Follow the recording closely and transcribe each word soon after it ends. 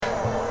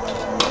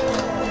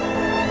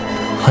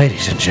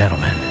Ladies and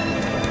gentlemen,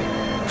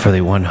 for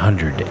the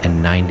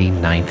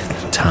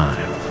 199th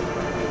time,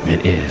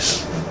 it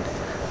is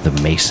the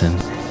Mason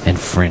and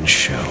Friends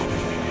Show,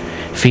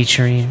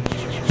 featuring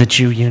the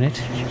Jew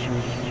Unit.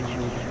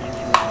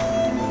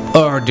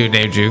 Or Dude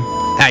Dave Jew.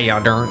 How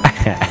y'all doing?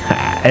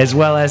 As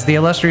well as the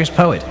illustrious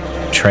poet,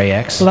 Trey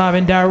X. Live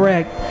and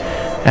direct.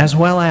 As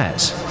well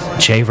as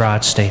J.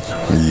 Rod Statham.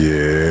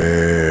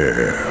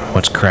 Yeah.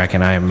 What's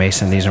cracking? I am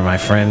Mason. These are my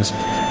friends.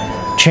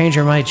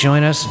 Changer might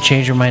join us.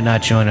 Changer might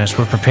not join us.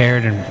 We're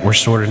prepared and we're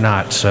sort of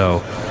not.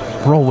 So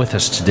roll with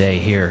us today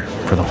here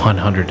for the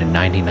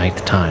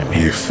 199th time.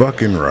 You're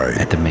fucking right.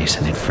 At the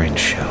Mason and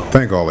Friends Show.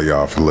 Thank all of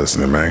y'all for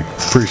listening, man.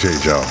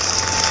 Appreciate y'all.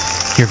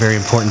 You're very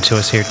important to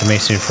us here at the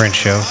Mason and Friends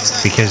Show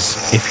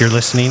because if you're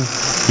listening,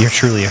 you're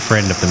truly a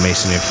friend of the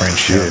Mason and Friends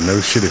Show. Yeah,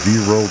 no shit. If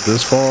you rolled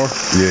this far,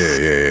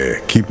 yeah.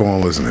 Keep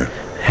on listening.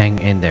 Hang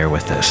in there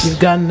with us. You've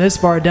gotten this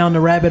far down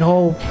the rabbit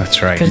hole.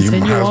 That's right. Continue you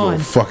might as well on.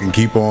 fucking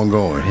keep on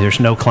going. There's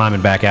no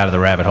climbing back out of the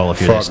rabbit hole if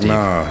you're this Fuck deep.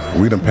 nah.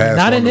 We done passed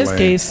Not in Wonderland. this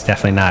case.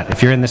 Definitely not.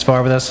 If you're in this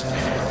far with us,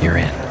 you're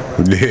in.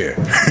 Yeah.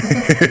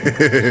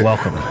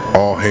 Welcome.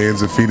 All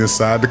hands and feet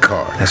inside the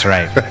car. That's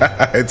right.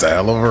 It's a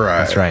hell of a ride.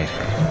 That's right.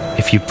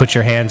 If you put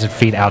your hands and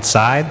feet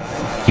outside,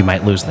 you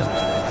might lose them.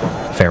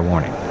 Fair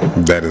warning.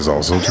 That is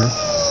also true.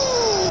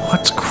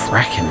 What's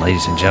cracking,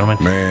 ladies and gentlemen?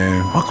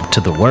 Man, Welcome to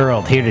the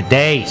world here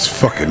today. it's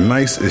fucking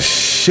nice as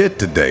shit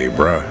today,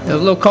 bruh. It was a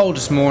little cold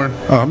this morning.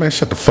 Oh, man,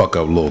 shut the fuck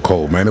up, little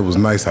cold, man. It was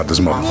nice out this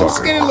Little motherfucker.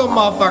 skinny little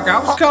motherfucker. I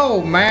was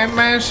cold,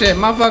 man, shit.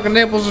 My fucking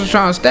nipples was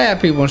trying to stab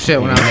people and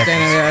shit when I was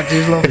standing there at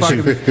these little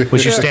fucking...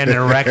 Was you standing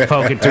erect,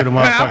 poking through the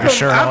motherfucker's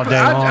shirt all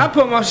day long? I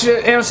put my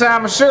shit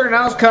inside my shirt and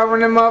I was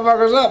covering them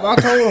motherfuckers up. I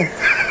told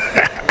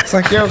them. It's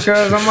like, yo, cuz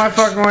I might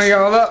fucking one of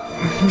y'all up.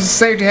 It's a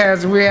safety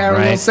hazard. We had a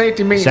little Right.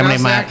 safety meeting. Somebody I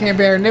said, might- I can't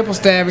bear nipple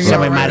stabbing.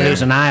 Somebody y'all might right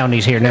lose now. an eye on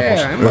these here nipples.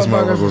 Yeah, them This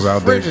motherfuckers motherfucker was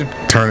out frigid.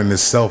 there turning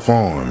himself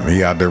on.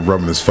 He out there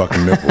rubbing his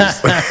fucking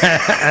nipples.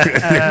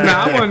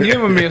 Nah, I wasn't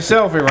giving me a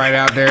selfie right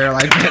out there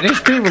like that. There's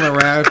people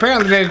around.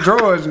 Apparently there's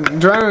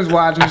drones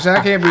watching, so I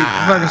can't be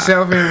fucking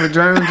selfieing with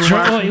drones. and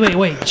watching.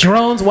 Wait.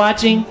 Drones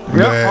watching?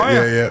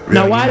 Yeah.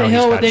 Now, why know the he's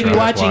hell got would they be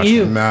drones watching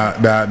you? Nah.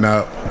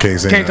 Can't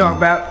say Can't talk nothing.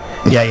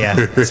 about it. Yeah.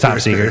 It's top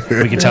secret.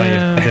 We can tell you.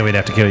 Yeah. Then we'd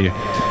have to kill you.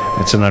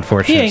 It's an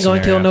unfortunate He ain't gonna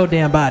kill scenario. no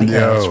damn body.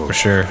 Yeah. That's for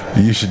sure.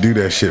 You should do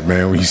that shit,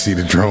 man, when you see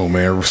the drone,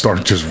 man.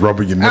 Start just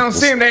rubbing your I don't nipples.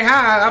 see him, they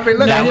hide. I'll be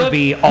looking That at would him.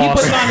 be He puts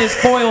awesome. on his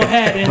foil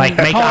hat and Like,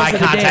 make calls eye it a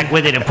contact day.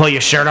 with it and pull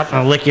your shirt up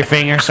and lick your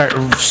finger, start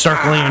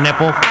circling your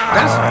nipple.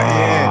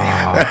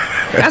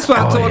 That's what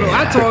I told him.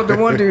 I told the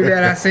one dude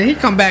that I said, he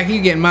come back, he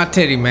getting my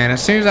titty, man.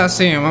 As soon as I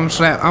see him, I'm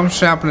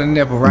slapping the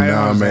nipple right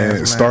Nah, on his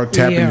man. ass, Start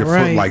tapping Yeah, your foot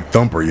right. like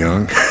Thumper,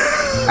 young.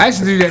 I used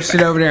to do that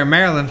shit over there in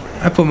Maryland.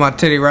 I put my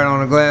titty right on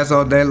the glass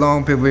all day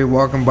long. People be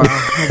walking by.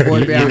 My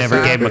boy be You never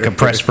outside. gave him a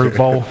compressed fruit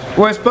bowl?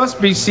 Well, it's supposed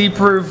to be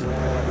see-proof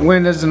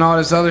windows and all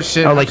this other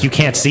shit. Oh, like you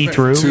can't see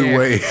through?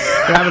 Two-way.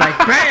 And I'd be like,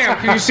 bam,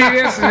 can you see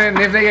this? And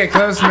then if they get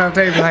close enough,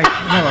 they'd be like,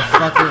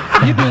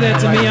 motherfucker. You do that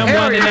to me, I'm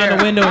Hell running yeah, down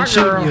the window my and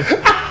shooting girl. you.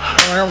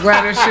 I'm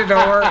glad this shit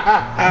don't work.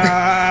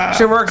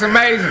 Shit works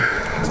amazing.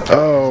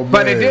 Oh, man.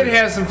 But it did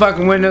have some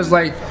fucking windows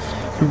like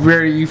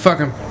where you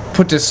fucking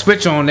put the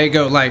switch on, they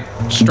go like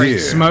straight Yeah.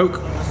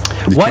 smoke.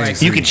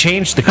 What? You could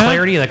change the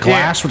clarity of the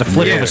glass with a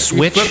flip of a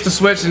switch? You flip the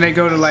switch and they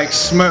go to like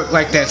smoke,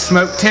 like that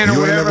smoke tint or You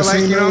ain't whatever, never like,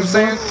 seen you know what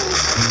I'm those,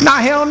 saying? Nah,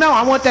 hell no.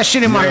 I want that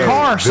shit in my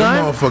car, Them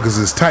son. motherfuckers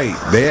is tight.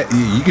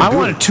 You can I do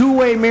want it.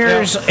 two-way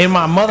mirrors in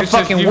my It's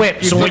just motherfucking you-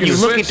 whip. you So when flip you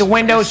the look switch, at the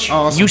windows, it's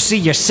awesome. you see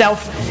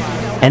yourself,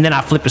 and then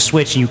I flip a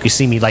switch and you can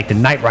see me like the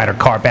Knight Rider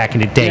car back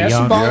in the day, Yeah, that's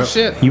some young.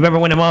 bullshit. You remember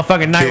when the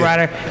motherfucking Knight Kid.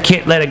 Rider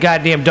can't let a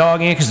goddamn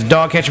dog in because the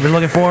dog catcher been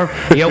looking for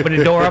him? He opened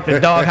the door up, the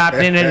dog hopped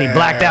in it, and he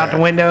blacked out the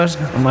windows.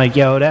 I'm like,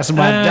 yo, that's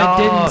my I dog.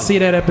 didn't see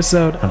that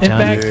episode. In telling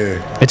fact,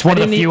 you. It's one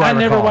of the few I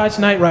never recall. watched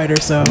Knight Rider,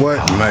 so What?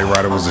 Knight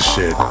Rider was a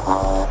shit.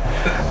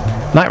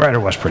 Knight Rider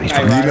was pretty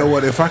fun. You know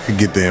what? If I could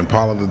get the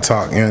Impala to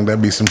talk, young, that'd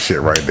be some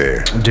shit right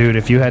there. Dude,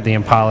 if you had the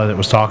Impala that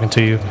was talking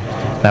to you,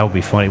 that would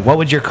be funny. What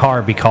would your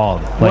car be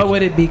called? Like, what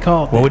would it be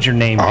called? What would your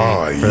name be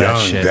Oh, for that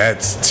young, shit?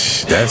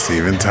 that's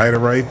even tighter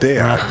right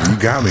there. You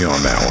got me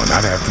on that one.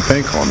 I'd have to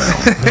think on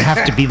that one. It'd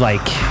have to be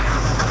like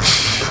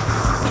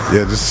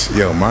Yeah, just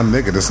my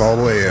nigga. This all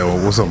the way.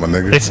 What's up, my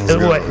nigga? It's What's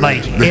good? what,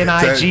 like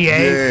NIGA?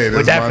 Yeah,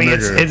 Would that's that my be?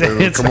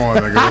 nigga. It's Come on,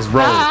 nigga. Let's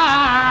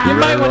roll. You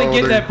might want to roll,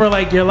 get nigga. that for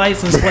like your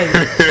license plate.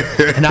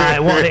 Nah,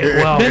 it won't.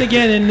 Well, Then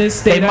again, in this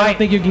state, They I might- don't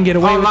think you can get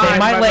away with Online. they that.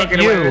 might might let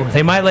fucking away. you.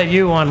 They might let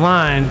you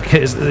online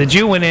because the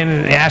Jew went in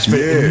and asked for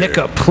Yeah.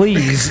 Nika,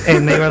 please,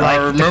 and they were like,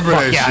 I "Get the remember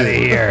fuck that out of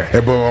shit. here." Hey,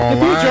 but online,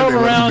 If you drove they let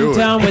you around do it.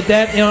 town with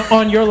that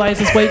on your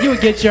license plate, you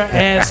would get your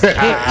ass kicked.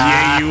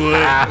 Yeah, you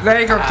would. They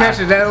ain't gonna catch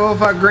it. That little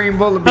fucking green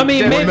bullet. I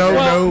mean, maybe,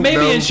 no,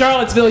 maybe no. in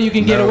Charlottesville you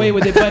can get No. away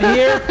with it, but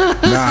here,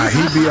 Nah,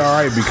 he'd be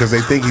all right because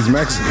they think he's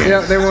Mexican. Yeah,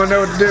 they won't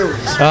know what to do.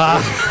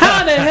 how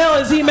in the hell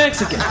is he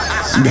Mexican?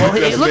 Well,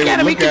 That's look what at they him.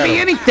 He look could at be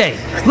him.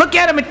 anything. Look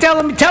at him and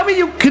tell me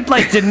you could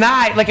like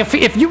deny. Like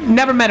if you've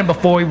never met him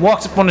before, he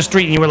walks up on the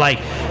street and you were like,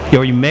 "Yo,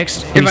 are you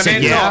mixed?" And If he I said,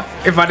 didn't "Yeah." talk,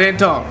 if I didn't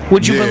talk,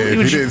 Would you Yeah, believe? if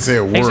would he didn't say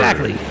a word.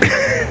 Exactly.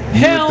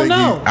 Hell would think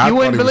no. I You thought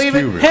wouldn't he was believe it?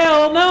 Cuban.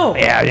 Hell no.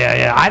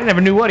 Yeah. I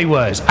never knew what he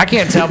was. I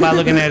can't tell by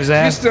looking at his You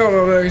ass. still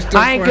don't know. You still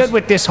I ain't good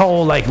with this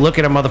whole like look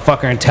at a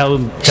motherfucker and tell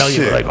you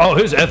Shit. like, oh,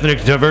 his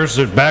ethnic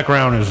diversity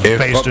background is It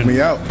based fucked in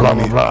me out. blah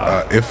blah blah.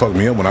 It fucked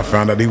me up when I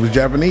found out he was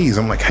Japanese.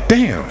 I'm like, God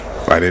damn,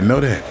 I didn't know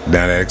that.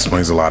 Now that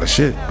explains a lot of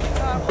shit.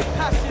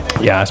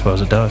 Yeah, I suppose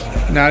it does.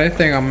 Nah, they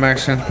think I'm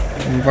Mexican.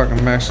 I'm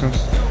fucking Mexican.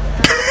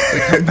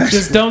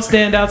 Just don't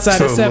stand outside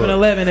So of look,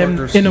 7-Eleven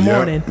in the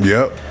morning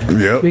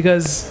Yep.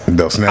 because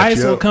They'll snatch ICE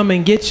you will up. come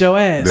and get your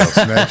They'll ass.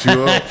 snatch you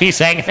up. If he's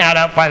hanging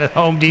out by the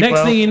Home Depot.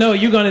 Next thing you know,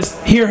 you're gonna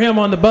hear him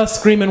on the bus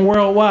screaming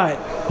worldwide.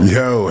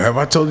 Yo, have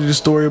I told you the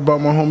story about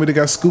my homie that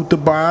got scooped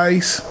up by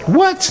ICE?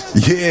 What?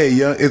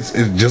 Yeah, it's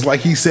just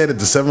like he said at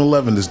the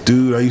 7-Eleven, this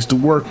dude I used to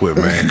work with,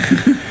 man.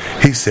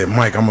 He said,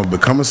 Mike, I'm going to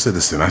become a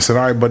citizen. I said,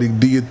 all right, buddy,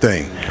 do your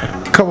thing.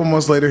 A couple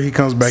months later, he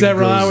comes back.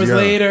 Several he goes, hours "Yo."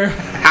 later.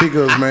 He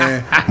goes,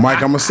 man,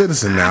 Mike, I'm a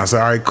citizen now. I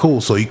said, all right,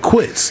 cool. So he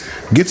quits,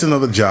 gets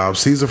another job,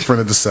 sees a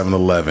friend at the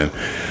 7-Eleven.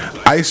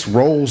 ICE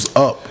rolls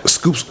up,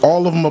 scoops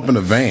all of them up in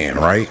a van,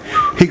 right?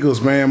 He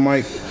goes, man,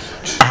 Mike,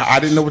 I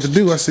didn't know what to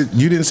do. I said,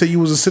 you didn't say you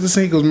was a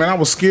citizen? He goes, man, I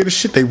was scared as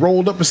shit. They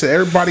rolled up and said,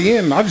 everybody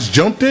in. And I just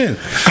jumped in.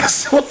 I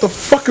said, what the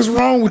fuck is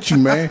wrong with you,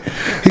 man?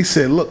 He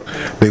said, look,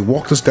 they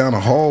walked us down a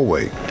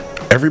hallway.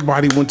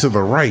 Everybody went to the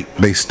right.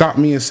 They stopped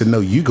me and said, no,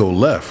 you go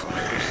left.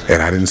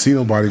 And I didn't see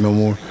nobody no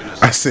more.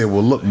 I said,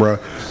 well, look, bro,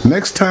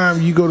 next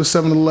time you go to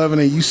 7-Eleven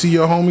and you see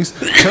your homies,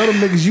 tell them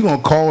niggas you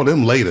gonna call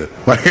them later.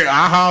 Like,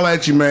 I'll holler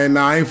at you, man.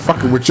 Nah, I ain't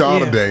fucking with y'all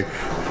today.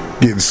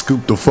 Getting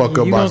scooped the fuck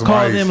up You by gonna some call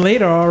ICE. them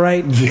later, all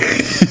right?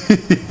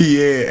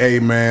 Yeah, hey,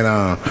 man,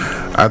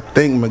 I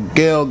think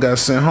Miguel got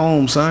sent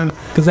home, son.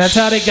 Because that's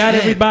how they got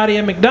everybody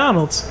at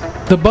McDonald's.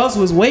 The bus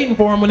was waiting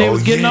for them when they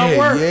was getting off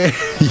work.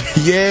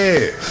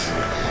 Yeah.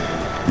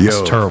 Yo,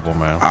 It's terrible,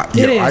 man.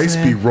 It is, ICE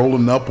be man.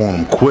 rolling up on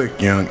them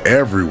quick, young,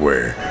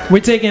 everywhere.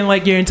 We're taking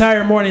like your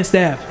entire morning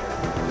staff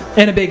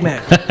and a Big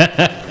Mac.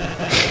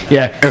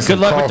 Yeah. And some Good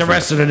luck with the coffee.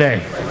 rest of the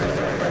day.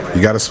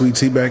 You got a sweet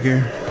tea back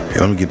here? Yeah,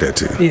 let me get that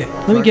too. Yeah,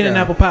 let me get an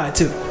apple pie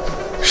too.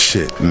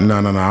 Shit. No,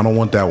 I don't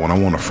want that one. I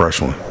want a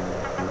fresh one.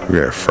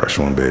 Yeah, a fresh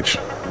one, bitch.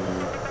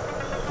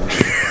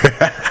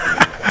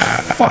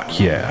 Fuck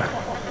yeah.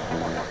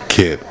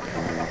 Kid.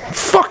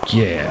 Fuck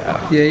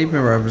yeah. Yeah, you've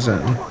been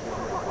representing.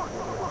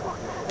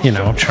 You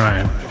know, I'm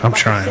trying.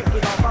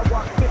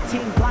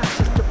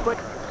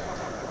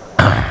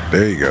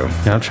 There you go.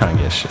 Yeah, I'm trying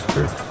to get shit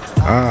through.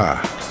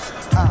 Ah.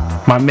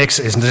 My mix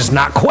is just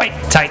not quite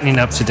tightening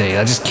up today.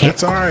 I just can't.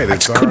 It's all right, I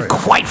it's just all couldn't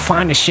right. quite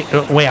find the shit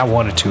the way I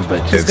wanted to,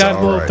 but It's Got a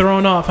all little right.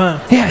 thrown off,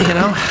 huh? yeah, you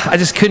know, I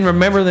just couldn't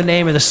remember the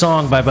name of the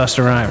song by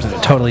Busta Rhymes.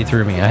 It totally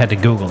threw me. I had to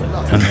Google it,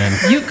 and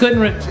then You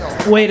couldn't.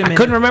 Wait a minute.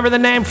 couldn't remember the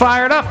name.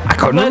 Fired up. I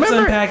couldn't Let's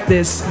remember. unpack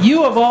this.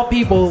 You of all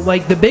people,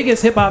 like the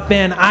biggest hip hop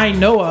fan I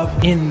know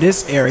of in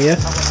this area,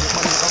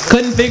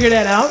 couldn't figure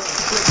that out.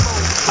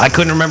 I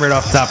couldn't remember it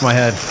off the top of my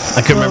head.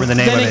 I couldn't remember the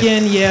name Then of it.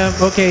 again, yeah,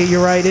 okay,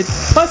 you're right.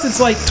 Plus,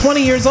 it's like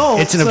 20 years old.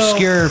 It's an so-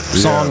 obscure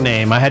song Yeah.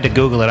 name. I had to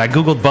Google it. I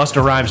Googled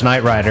Busta Rhymes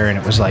Night Rider, and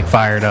it was like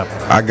fired up.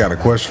 I got a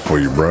question for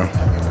you, bro.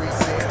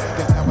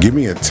 Give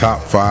me a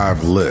top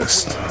 5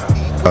 list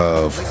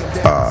of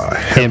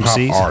hip hop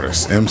MCs?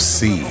 artists,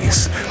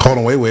 MCs. Hold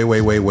on, wait.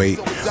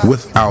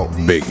 Without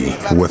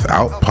Biggie,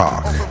 without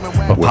Pac.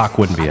 But Pac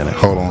wouldn't be in it.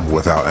 Hold on,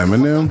 without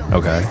Eminem.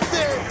 Okay.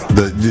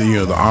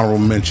 The honorable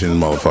mention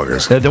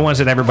motherfuckers. They're the ones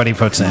that everybody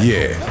puts in.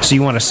 Yeah. So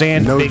you want to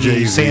Sans No Biggie,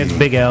 Jay-Z. Sans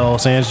Big L,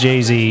 Sans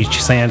Jay-Z,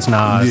 Sans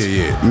Nas.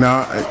 Yeah.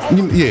 Nah,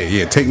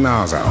 yeah. Take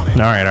Nas out. All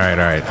right.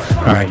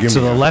 All right. give So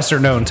me the that. lesser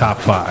known top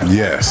 5.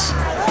 Yes.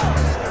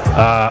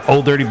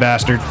 Old Dirty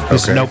Bastard.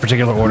 This is no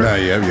particular order. Nah,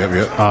 yep.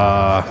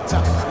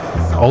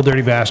 Old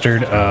Dirty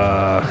Bastard.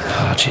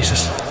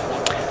 Jesus.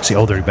 See,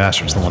 Old Dirty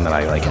Bastard's the one that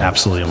I like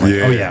absolutely. I'm like,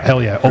 Yeah. oh yeah,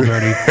 hell yeah, Old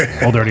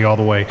Dirty, Old Dirty all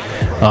the way.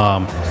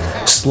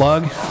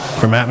 Slug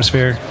from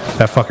Atmosphere.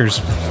 That fucker's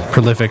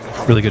prolific,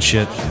 really good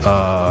shit.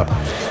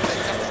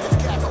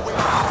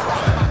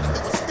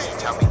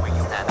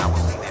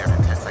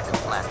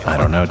 I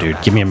don't know,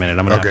 dude. Give me a minute.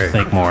 I'm gonna have to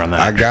think more on that.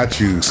 I got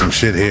you some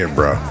shit here,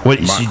 bro. What?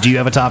 Do you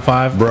have a top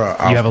 5? Bro, you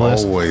have I've a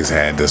list? always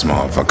had this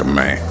motherfucker,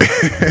 man.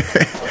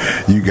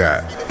 You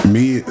got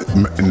me,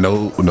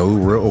 no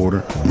real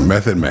order,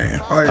 Method Man,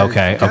 Oh, yeah,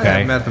 Okay. gotta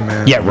have Method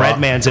Man. Yeah,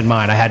 Redman's in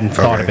mine. I hadn't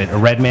thought of Okay. it.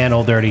 Redman,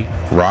 Old Dirty.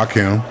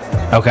 Rakim.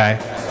 Okay.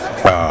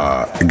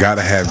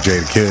 Gotta have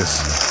Jada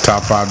Kiss.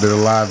 Top 5 Dead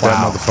Alive.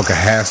 That Wow. motherfucker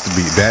has to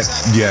be that.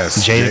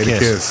 Yes, Jada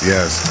Kiss.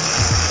 Yes.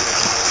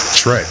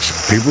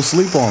 Tretch. People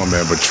sleep on him,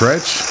 man, but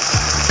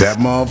Tretch, that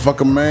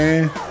motherfucker,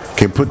 man,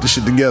 can put the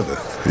shit together.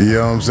 You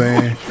know what I'm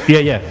saying?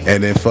 Yeah.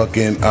 And then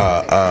fucking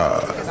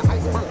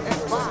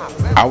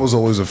I was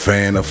always a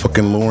fan of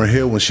fucking Lauryn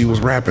Hill when she was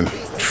rapping.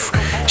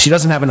 She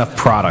doesn't have enough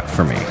product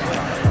for me.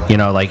 You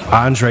know, like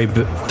Andre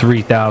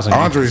 3000.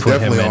 Andre's put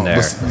definitely him in on. there.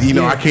 But, you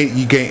know, I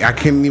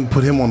can't even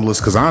put him on the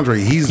list because Andre,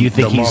 he's You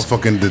think the he's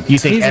motherfucking. You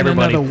think He's in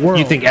everybody? another world.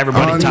 You think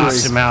everybody Andre's-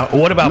 tossed him out?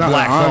 What about No,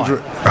 Black Andre,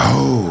 Thought?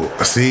 Oh,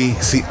 see,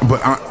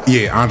 but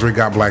yeah, Andre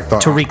got Black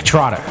Thought. Tariq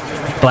Trotter,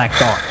 Black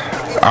Thought.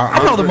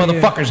 I know the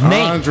motherfucker's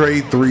name.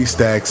 Andre 3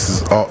 Stacks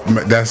is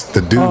that's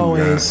the dude.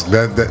 Always.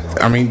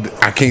 I mean,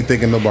 I can't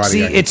think of nobody.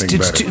 See, I can it's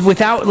think better.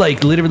 without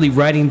like literally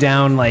writing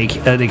down like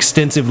an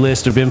extensive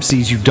list of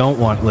MCs you don't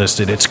want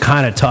listed. It's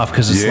kind of tough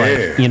because it's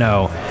like, you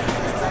know,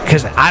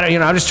 because I don't, you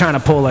know, I'm just trying to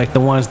pull like the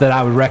ones that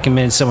I would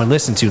recommend someone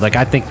listen to. Like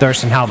I think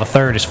Thurston Howell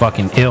III is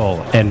fucking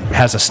ill and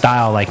has a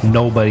style like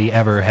nobody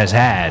ever has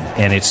had,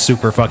 and it's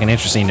super fucking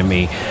interesting to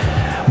me.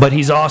 But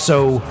he's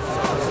also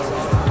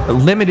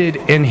limited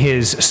in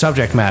his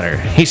subject matter.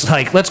 He's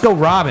like, let's go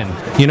robbing,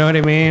 you know what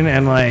I mean?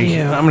 And like,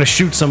 I'm gonna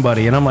shoot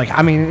somebody, and I'm like,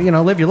 I mean, you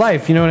know, live your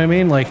life, you know what I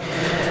mean? Like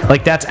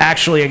that's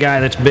actually a guy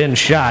that's been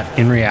shot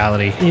in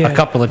reality a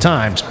couple of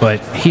times, but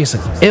he's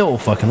an ill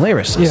fucking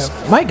lyricist.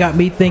 Yeah, Mike got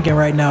me thinking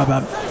right now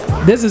about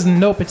this is in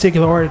no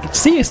particular order.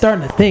 See, it's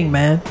starting to think,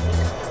 man.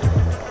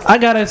 I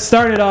gotta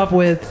start it off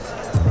with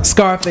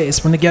Scarface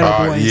from the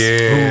Ghetto Boys.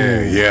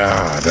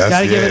 Yeah, that's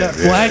Gotta give it up.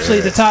 Well, actually,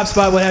 the top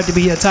spot would have to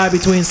be a tie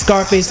between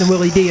Scarface and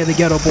Willie D of the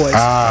Ghetto Boys.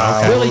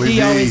 Willie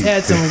D always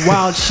had some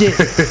wild shit.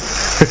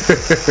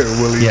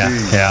 Willie D.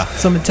 Yeah.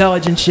 Some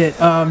intelligent shit.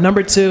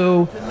 Number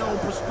 2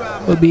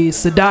 would be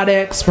Sadat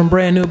X from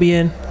Brand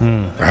Nubian.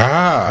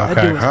 That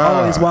dude was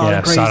always wild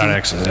and crazy. Sadat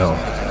X is ill.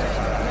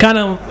 Kind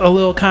of a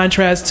little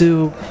contrast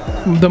to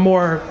the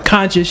more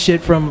conscious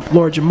shit from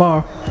Lord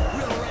Jamar.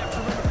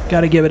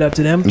 Gotta give it up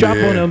to them. Drop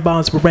one of them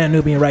bombs for Brand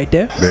Nubian right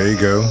there. There you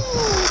go.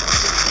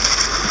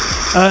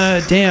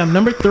 Damn.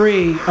 Number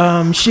 3,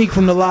 Sheik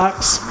from the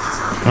Locks.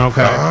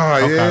 Okay.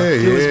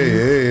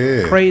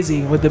 Yeah.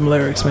 Crazy with them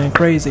lyrics, man.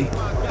 Crazy.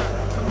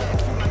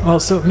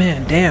 Also,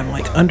 man, damn,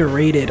 like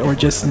underrated or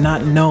just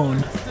not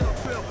known.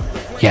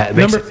 Yeah, it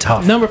makes it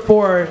tough. Number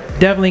 4,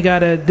 definitely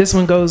gotta. This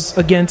one goes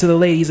again to the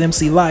ladies.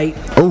 MC Light.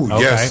 Oh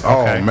yes.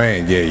 Okay. Oh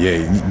man.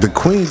 Yeah. The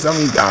Queens. I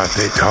mean,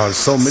 there's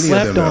so many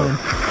Slept of them. on.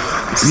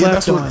 Yeah, Slept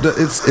that's on. what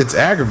it's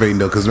aggravating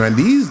though, because man,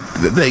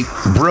 they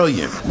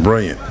brilliant.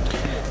 There's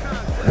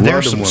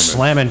Love some them women.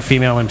 slamming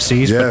female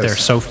MCs, but they're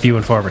so few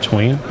and far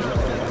between.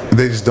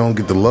 They just don't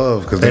get the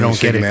love because they don't don't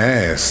get shaking it.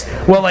 their ass.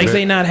 Well, like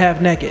They not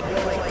half naked.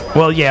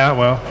 well, you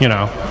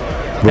know.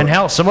 And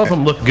hell, some of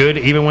them look good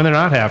even when they're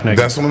not half naked.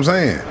 That's what I'm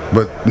saying.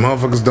 But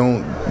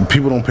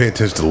people don't pay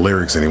attention to the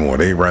lyrics anymore.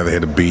 They rather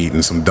hit a beat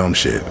and some dumb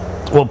shit.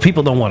 Well,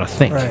 people don't want to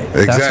think. Right. That's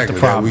what Exactly. the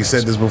problem We is.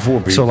 said this before.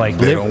 People, So like,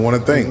 they don't want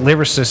to think.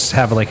 Lyricists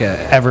have like a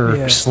ever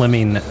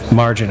slimming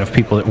margin of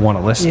people that want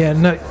to listen. Yeah,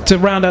 no, to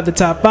round out the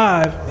top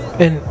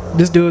 5, and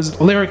this dude is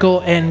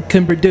lyrical and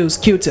can produce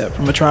Q-Tip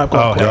from A Tribe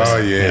Called Quest. Oh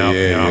yeah.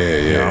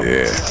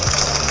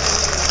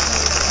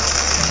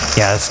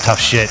 Yeah, that's tough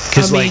shit. I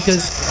Because mean, like,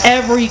 because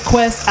every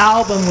Quest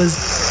album was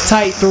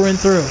tight through and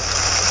through.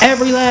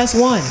 Every last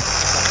one.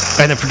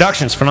 and the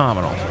production's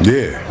phenomenal.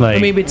 Yeah. Like, I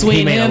mean, he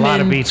between made him a lot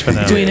and of beats for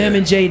them. between him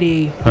and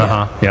JD,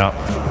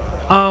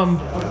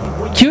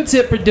 Yeah.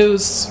 Q-Tip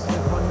produced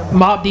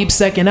Mobb Deep's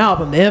second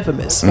album, The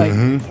Infamous. Like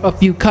a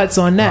few cuts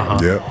on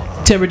that. Yep.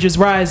 Temperatures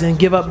Rising,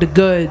 Give Up the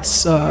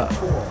Goods,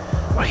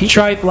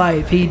 Trife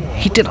Life. He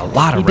did a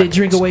lot of did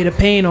Drink Away the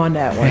Pain on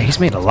that one. Yeah, he's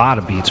made a lot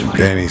of beats.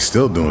 And he's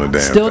still doing a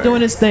damn Still thing.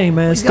 doing his thing,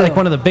 man. He's got like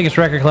one of the biggest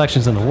record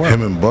collections in the world.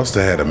 Him and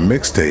Busta had a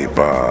mixtape.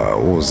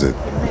 What was it?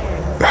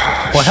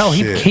 Well, hell,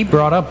 he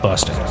brought up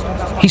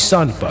Busta. He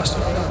sunned Busta.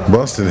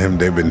 Busta and him,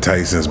 they've been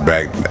tight since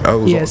back.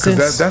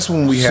 Because that's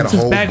when we had a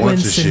since whole back bunch when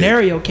of shit.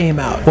 Scenario came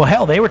out. Well,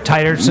 hell, they were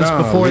tighter since No,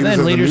 before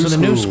then. Leaders of the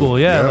New School.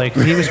 Yeah, Yep. like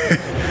he was The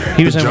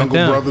in with Jungle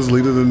them. Brothers,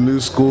 Leader of the New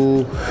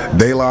School,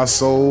 De La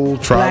Soul,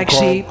 Tribe Black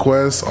Called Sheep,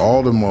 Quest,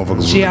 all them motherfuckers.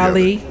 was G. together.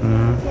 Ali,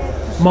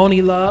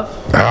 Moni Love.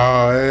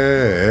 Oh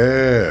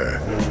yeah.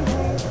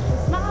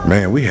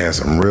 Man, we had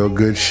some real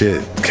good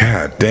shit.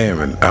 God damn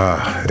it.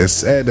 It's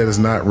sad that it's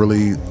not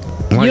really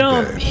like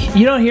that.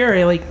 You don't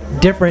hear like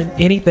different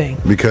anything.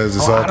 Because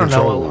it's all I don't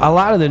controlled. know. A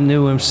lot of the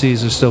new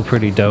MCs are still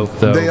pretty dope,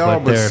 though. They are,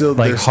 but they're still-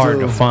 like they're hard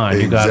still- to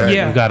find. Exactly.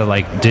 Yeah. You gotta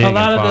like dig. A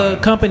lot and of the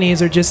find.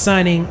 companies are just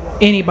signing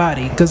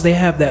anybody because they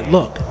have that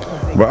look.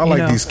 But I like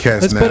You know, these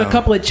cats let's now. put a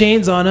couple of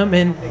chains on them,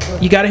 and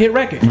you got to hit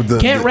record.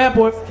 But Can't rap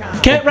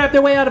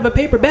their way out of a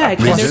paper bag,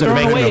 and These they're are thrown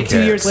making away them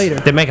 2 years cats. later.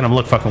 They're making them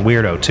look fucking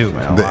weirdo too,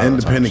 man. The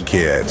independent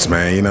cats,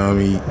 man. You know what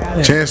I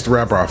mean? Chance the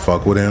Rapper, I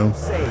fuck with him.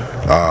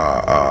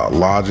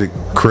 Logic,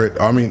 Crit.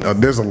 I mean,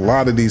 there's a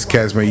lot of these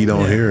cats, man, you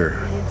don't hear.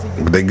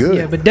 But they good.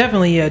 Yeah, but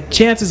definitely,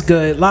 Chance is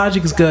good.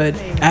 Logic is good.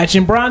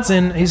 Action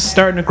Bronson, he's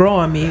starting to grow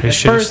on me. His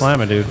shit is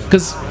slamming, dude.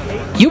 Because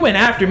you went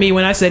after me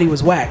when I said he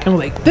was whack. I'm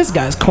like, this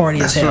guy's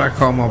corny as That's what I hell.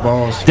 call my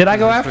balls. Did I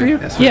go after you?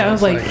 That's what Yeah, I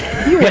was like,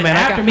 you went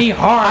after me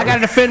hard. I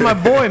gotta defend my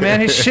boy,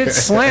 man. His shit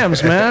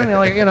slams, man.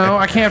 Like,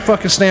 I can't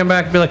fucking stand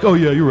back and be like, oh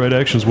yeah, you're right,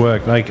 Action's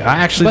whack. Like, I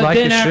actually But like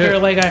then his after,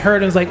 shit. like, I heard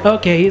him, I was like,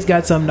 okay, he's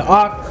got something to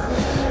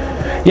offer.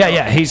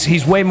 Yeah,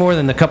 he's way more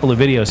than the couple of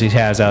videos he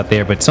has out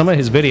there, but some of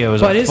his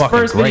videos But are his fucking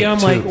first great, video, I'm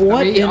too. like,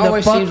 what I mean, he in the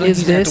always fuck seems like is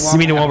he's had to this? walk You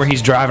mean the one where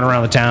he's driving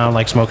around the town,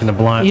 like smoking the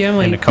blunt Yeah, I'm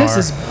in the like, car?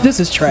 this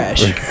is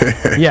trash.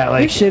 Yeah,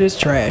 like This shit is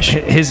trash.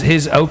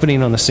 his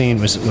opening on the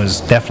scene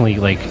was definitely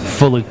like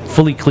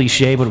fully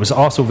cliche, but it was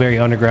also very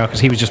underground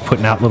because he was just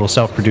putting out little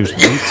self-produced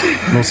beats,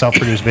 little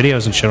self-produced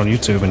videos and shit on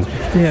YouTube, and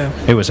Yeah.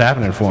 it was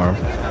happening for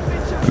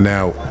him.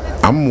 Now,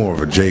 I'm more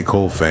of a J.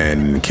 Cole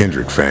fan than a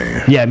Kendrick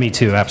fan. Yeah, me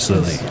too.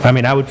 Absolutely. I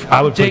mean, I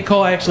would J.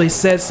 Cole actually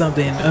said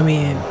something. I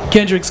mean,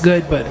 Kendrick's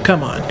good, but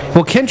come on.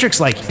 Well, Kendrick's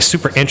like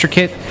super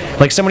intricate.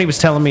 Like somebody was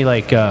telling me,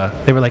 like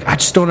they were like, I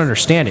just don't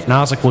understand it, and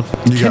I was like, well,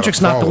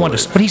 Kendrick's not the one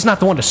to, but he's not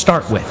the one to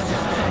start with.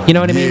 You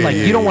know what I mean? Like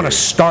you don't want to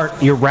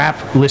start your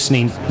rap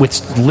listening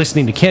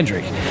to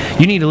Kendrick.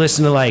 You need to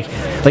listen to like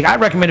I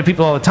recommend to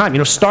people all the time. You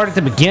know, start at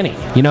the beginning.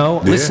 You know,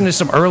 listen to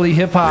some early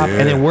hip hop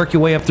and then work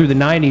your way up through the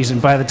 '90s.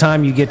 And by the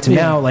time you get to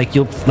now, like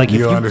you'll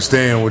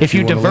understand what if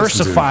you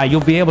diversify, you'll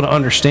be able to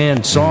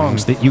understand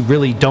songs that you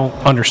really don't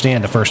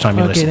understand the first time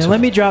you listen to. Okay, then let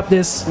me drop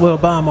this little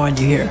bomb on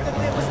you here.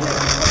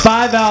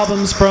 5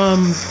 albums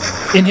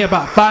in hip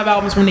hop. 5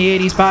 albums from the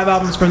 80s, 5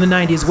 albums from the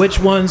 90s. Which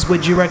ones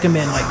would you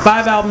recommend? Like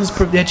 5 albums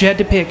that you had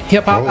to pick,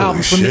 hip hop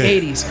albums from the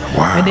 80s.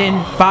 Wow. And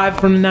then 5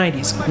 from the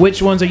 90s.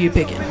 Which ones are you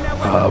picking?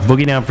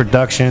 Boogie Down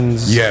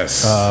Productions.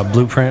 Yes.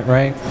 Blueprint,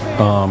 right?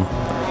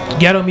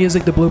 Ghetto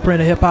Music, the blueprint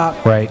of hip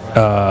hop. Right.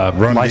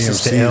 Run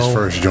License to DMC's Ill.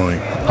 first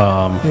joint.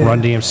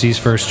 Run DMC's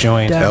first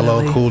joint.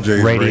 Definitely. LL Cool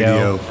J's Radio.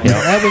 radio.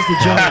 That was the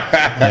joint.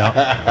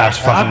 That's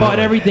fucking I bought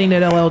everything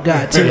that LL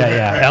got too.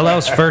 Yeah.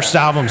 LL's first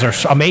albums are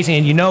amazing,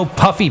 and you know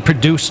Puffy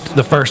produced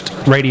the first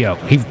radio.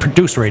 He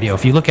produced radio.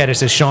 If you look at it, it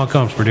says Sean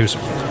Combs producer.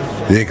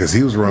 Yeah, because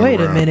he was running Wait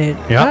around. a minute.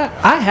 Yeah.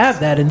 I have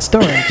that in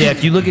storage. Yeah,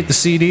 if you look at the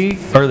CD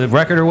or the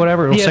record or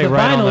whatever, it'll say the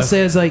right on vinyl the.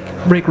 says like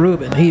Rick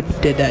Rubin. He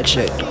did that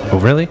shit. Oh,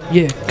 really?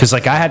 Yeah. Because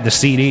like I had the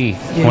CD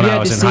when you I had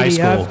was the in high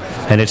CD. school,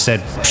 and it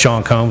said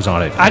Sean Combs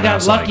on it. I and got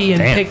was lucky like,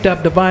 and damn. picked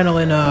up the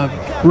vinyl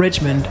in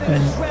Richmond,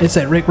 and it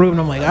said Rick Rubin.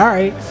 I'm like, all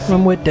right,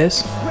 I'm with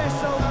this.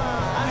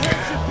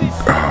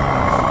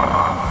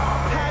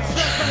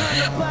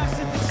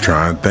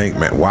 Trying to think,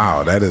 man.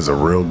 Wow, that is a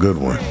real good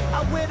one.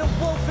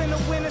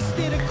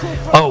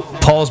 Oh,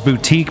 Paul's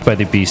Boutique by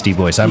the Beastie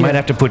Boys. I might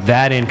have to put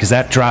that in because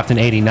that dropped in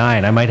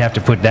 '89. I might have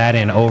to put that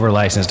in over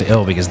License to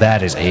Ill because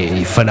that is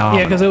a phenomenal.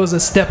 Yeah, because it was a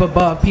step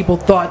above. People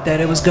thought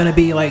that it was going to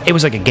be like. It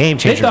was like a game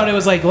They changer. thought it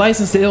was like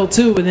License to Ill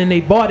 2, but then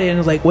they bought it and it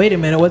was like, wait a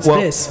minute, what's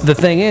this? The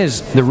thing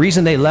is, the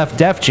reason they left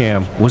Def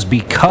Jam was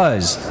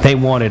because they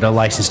wanted a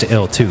License to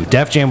Ill 2.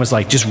 Def Jam was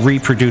like, just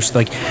reproduce,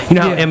 like, you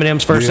know how Yeah.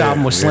 Eminem's first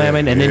album was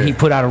slamming, and then he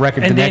put out a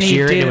record And the then next he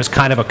year, and did- it was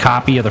kind of a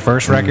copy of the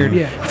first record,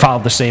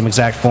 followed the same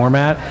exact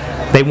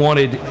format. They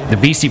wanted the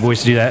Beastie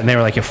Boys to do that, and they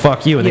were like, yeah,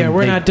 fuck you. And Yeah,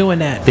 we're they, not doing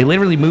that. They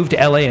literally moved to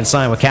LA and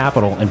signed with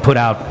Capitol and put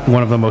out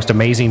one of the most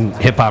amazing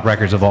hip hop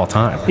records of all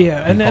time. Yeah,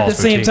 and in at the Paul's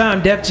same Boutique.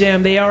 time, Def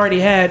Jam, they already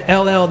had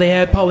LL, they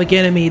had Public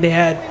Enemy, they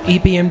had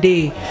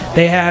EPMD,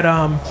 they had,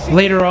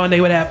 later on,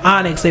 they would have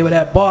Onyx, they would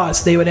have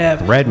Boss, they would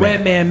have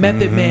Redman.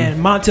 Method Man,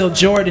 Montel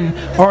Jordan,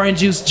 Orange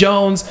Juice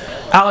Jones,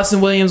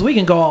 Allison Williams. We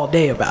can go all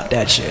day about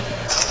that shit.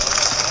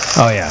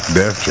 Oh, yeah.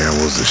 Def Jam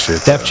was the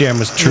shit. Def Jam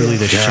was truly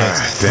the shit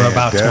for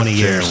about 20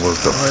 years. Def Jam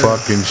was the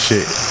fucking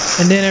shit.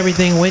 And then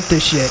everything went to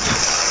shit.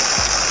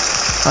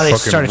 Oh, they Fucking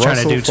started trying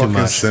to do too fucking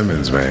much.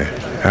 Simmons, man.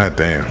 God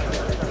damn.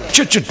 That's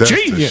the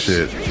Genius.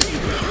 shit.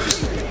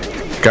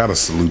 Gotta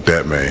salute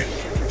that man.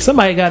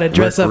 Somebody got to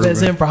dress Rick up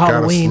as him for Rubin.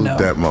 Halloween,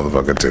 Gotta though. salute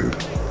that motherfucker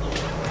too.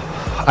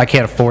 I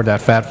can't afford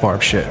that Fat Farm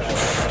shit.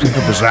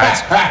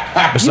 Besides,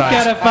 You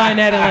gotta find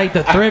that in like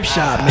the thrift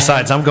shop, man.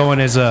 besides, I'm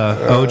going as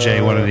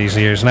OJ one of these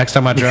years. Next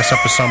time I dress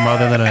up as something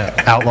other than an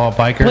outlaw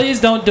biker.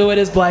 Please don't do it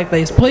as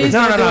blackface. Please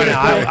No, don't no, do it no,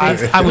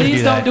 as no, blackface. I wouldn't Please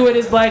do don't that. do it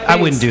as blackface. I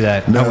wouldn't do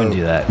that. I wouldn't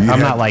do that. I'm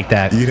not like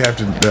that. You'd have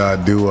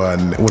to do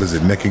what is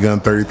it? Naked Gun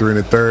 33 and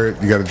a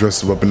third. You got to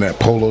dress him up in that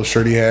polo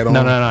shirt he had on.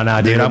 No,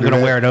 dude. You I'm do gonna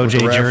that wear an with the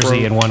OJ jersey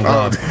afro? and one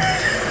glove.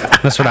 Oh.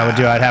 That's what I would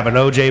do. I'd have an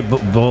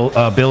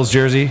OJ Bills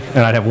jersey and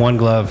I'd have one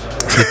glove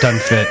that doesn't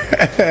fit.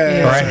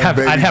 Or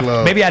Baby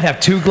glove. I'd have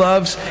two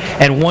gloves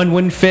and one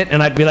wouldn't fit,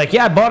 and I'd be like,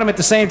 yeah, I bought them at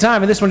the same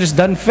time, and this one just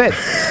doesn't fit.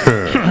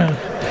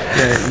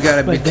 Yeah, you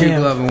gotta be But two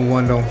damn. glove and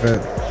one don't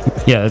fit.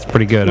 Yeah, that's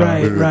pretty good.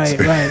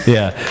 Right.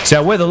 Yeah. See,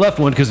 I wear the left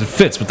one because it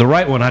fits, but the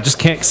right one, I just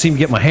can't seem to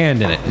get my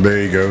hand in it. There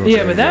you go. Yeah,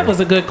 There but you that go. was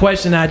a good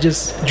question I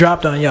just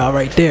dropped on y'all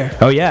right there.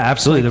 Oh yeah,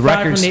 absolutely. The 5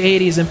 records. from the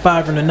 80s and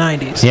 5 from the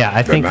 90s. Yeah,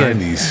 I the think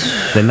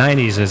 90s. the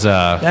 90s is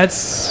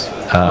That's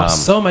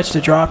so much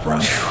to draw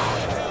from.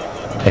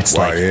 it's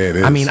Wow, like yeah, it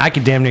I is. mean, I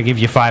could damn near give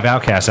you 5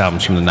 Outkast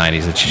albums from the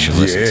 90s that you should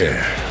listen to.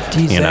 Yeah.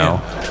 Jeez, You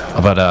know,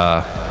 but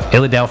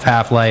Illadelph,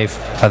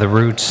 Half-Life, The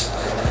Roots,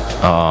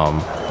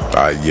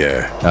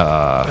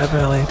 Yeah.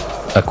 definitely.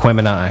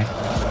 Aquemini.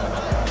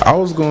 I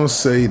was gonna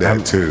say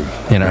that too.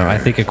 You know, I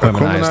think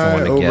Aquemini is the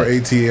one to over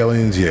get. AT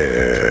Aliens.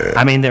 Yeah.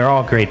 I mean, they're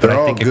all great, but They're I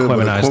all think good, but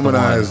Aquemini is the one.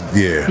 Aquemini is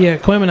yeah. Yeah,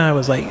 Quim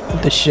was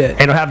like the shit.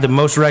 And it'll have the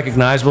most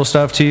recognizable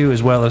stuff to you,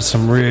 as well as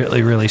some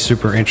really, really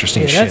super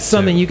interesting Yeah, shit. that's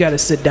something too. you got to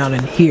sit down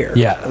and hear.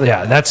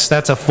 Yeah, that's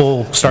a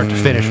full start to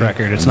finish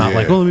record. It's not Yeah.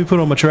 like, well, let me put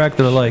on my track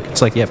that I like.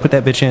 It's like, yeah, put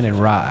that bitch in and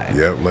ride.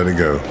 Yep. Let it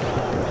go.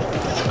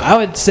 I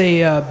would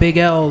say Big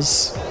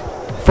L's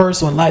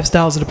first one,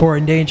 Lifestyles of the Poor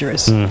and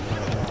Dangerous.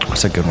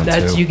 That's a good one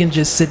That too. you can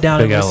just sit down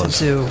Big and L listen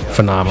is to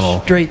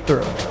phenomenal. straight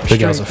through.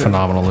 Big L's a Straight through.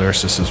 phenomenal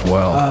lyricist as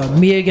well.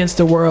 Me Against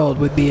the World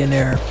would be in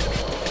there.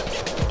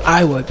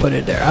 I would put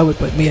it there. I would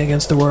put Me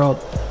Against the World.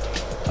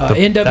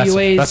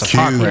 NWA's That's a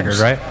Pac record,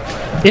 right?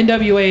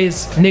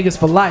 NWA's Niggas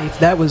for Life.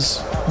 That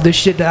was the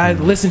shit that I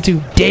listened to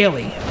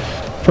daily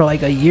for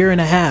like a year and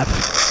a half.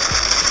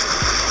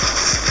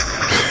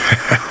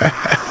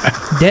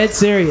 Dead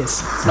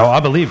serious. No, I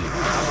believe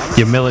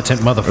you militant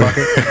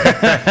motherfucker.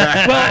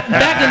 Well,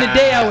 back in the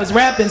day I was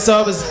rapping, so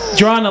I was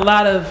drawing a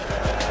lot of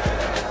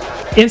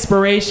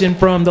inspiration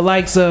from the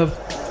likes of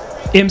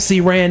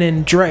MC Ren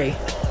and Dre.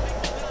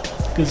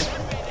 Because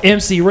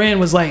MC Ren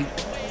was like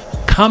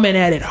coming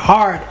at it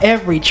hard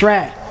every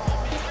track.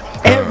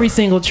 Every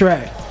single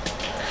track.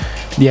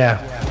 Yeah,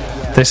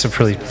 they some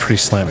pretty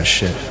slamming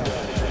shit.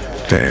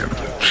 Damn.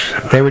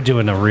 They were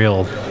doing a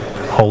real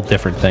whole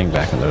different thing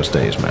back in those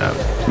days, man.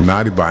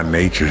 Naughty by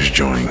Nature's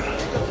joint.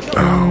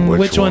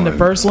 Which one? The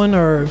first one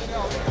or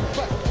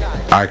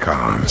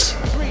Icons?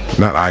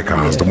 Not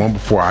Icons. The one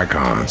before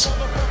Icons.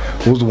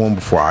 What was the one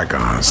before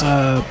Icons?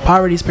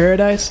 Poverty's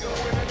Paradise?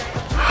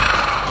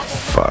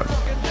 Fuck.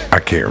 I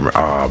can't remember.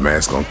 Oh man,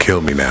 it's gonna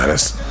kill me now.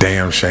 That's a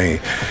damn shame.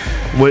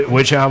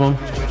 Which album?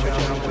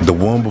 The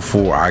one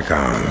before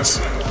Icons.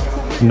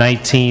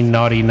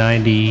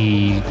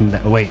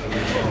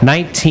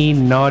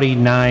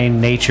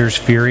 1999 Nature's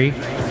Fury.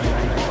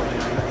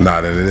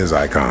 Nah, then it is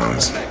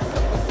Icons.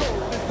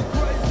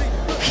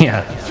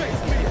 Yeah.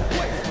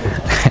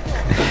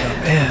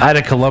 I had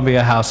a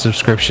Columbia House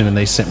subscription and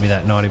they sent me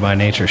that Naughty by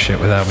Nature shit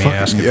without me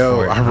asking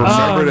for it. I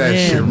remember that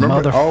man. shit.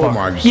 Remember? Oh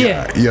my god.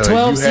 Yeah, Yo,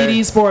 12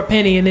 CDs for a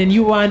penny, and then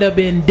you wind up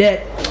in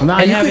debt and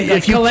having a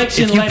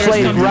collection if you letters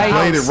played come it to right, your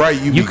played house. it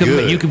right, you could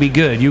good. you could be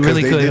good. You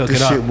really They could did hook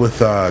this it up. shit with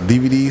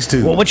DVDs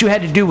too. Well, what you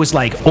had to do was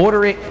like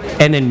order it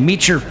and then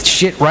meet your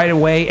shit right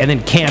away and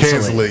then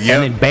cancel it. Yep.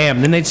 And then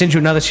bam. Then they'd send you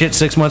another shit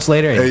 6 months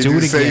later and They do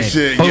it just say again.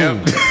 shit, Boom.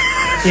 yep.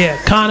 Yeah,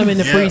 con them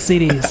into free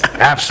CDs.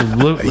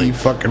 Absolutely. You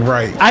fucking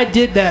right. I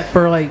did that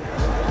for like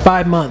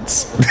 5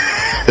 months.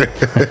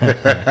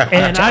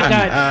 And I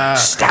got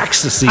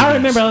Stacks of CDs. I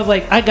remember I was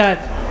like, I got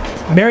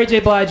Mary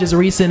J. Blige's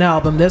recent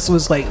album. This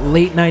was like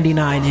late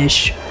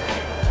 99-ish.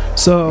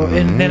 So,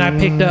 and then I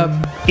picked up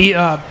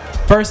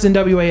first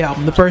NWA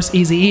album, the first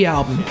Eazy-E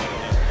album.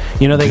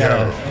 You know they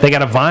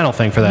got a vinyl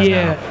thing for that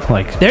Yeah. now.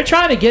 Like They're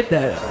trying to get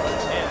that.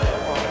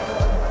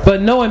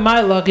 But knowing my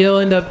luck, it'll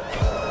end up,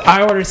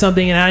 I ordered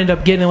something and I end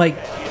up getting like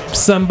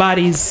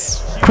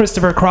somebody's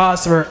Christopher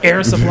Cross or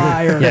Air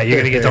Supply or yeah, you're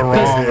gonna get the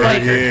wrong.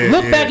 like,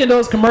 look back at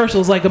those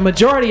commercials. Like a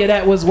majority of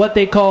that was what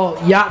they call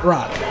yacht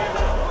rock.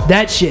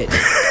 That shit.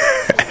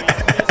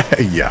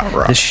 Yeah,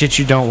 right. The shit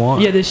you don't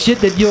want. Yeah, the shit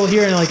that you'll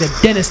hear in like a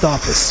dentist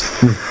office.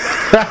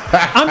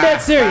 I'm dead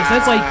serious.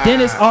 That's like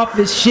dentist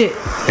office shit.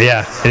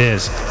 Yeah, it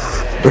is.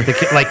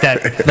 Like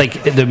that,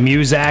 like the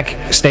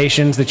Muzak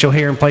stations that you'll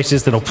hear in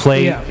places that'll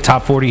play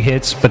top 40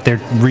 hits, but they're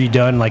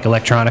redone like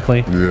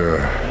electronically.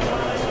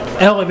 Yeah.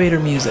 Elevator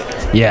music.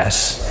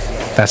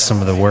 Yes, that's some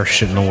of the worst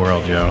shit in the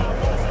world, yo.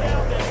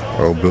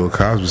 Oh, Bill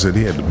Cosby said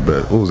he had the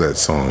best. What was that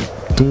song?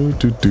 Do,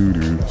 do, do,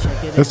 do.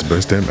 That's the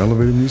best damn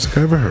elevator music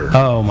I ever heard.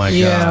 Oh my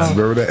Yeah. god.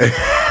 Remember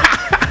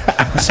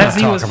that? Let's not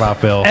talk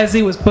about Bill. As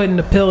he was putting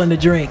the pill in the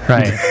drink.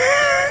 Right.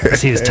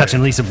 As he was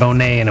touching Lisa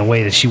Bonet in a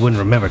way that she wouldn't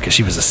remember because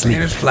she was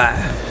asleep. Fly.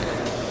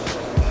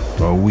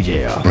 Oh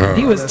yeah.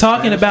 He was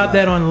talking about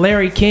that on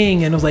Larry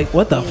King and was like,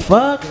 what the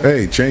fuck?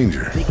 Hey,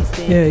 Changer.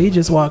 Yeah, he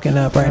just walking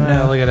up right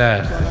now. Look at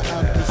that.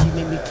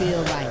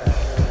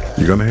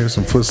 You're gonna hear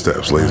some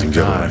footsteps, ladies and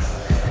gentlemen.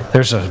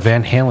 There's a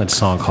Van Halen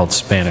song called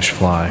Spanish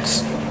Fly.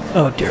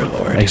 Oh, dear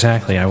Lord.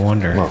 Exactly, I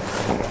wonder.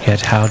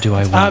 Yet how do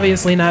I win?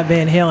 Obviously not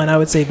Van Halen. I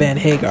would say Van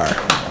Hagar.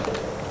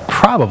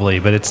 Probably,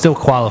 but it still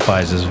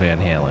qualifies as Van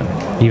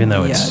Halen, even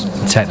though it's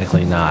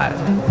technically not.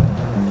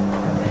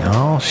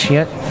 Oh,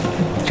 shit.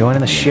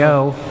 Joining the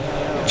show.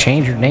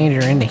 Change your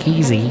danger into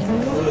Heezy.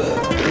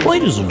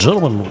 Ladies and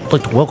gentlemen, I'd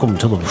like to welcome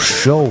to the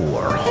show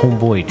our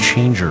homeboy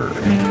Changer.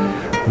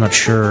 I'm not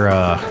sure,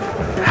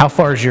 how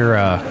far is your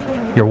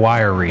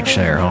wire reach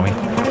there, homie?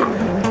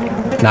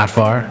 Not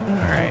far?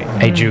 Alright.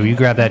 Hey, Jew, you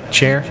grab that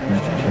chair.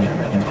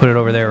 Put it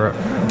over there.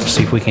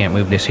 See if we can't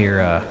move this here,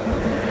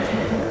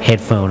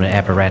 headphone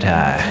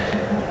apparatus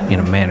in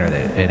a manner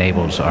that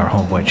enables our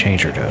homeboy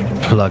Changer to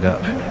plug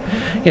up.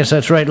 Yes,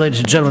 that's right, ladies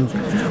and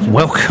gentlemen.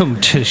 Welcome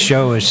to the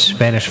show as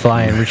Spanish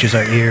Flying reaches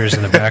our ears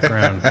in the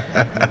background.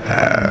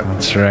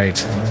 That's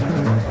right.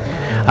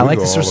 I like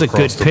this was a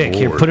good pick.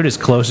 Here, put it as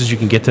close as you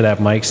can get to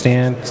that mic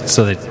stand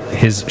so that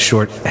his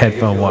short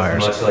headphone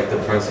wires. Much like the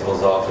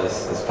principal's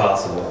office as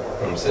possible.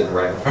 I'm sitting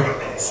right in front of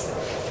myself.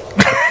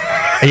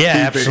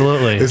 Yeah,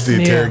 absolutely. It's the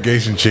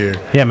interrogation chair.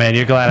 Yeah, man,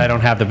 you're glad I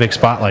don't have the big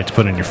spotlight to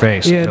put in your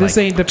face. Yeah, You're this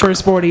like, ain't the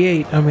first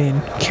 48. I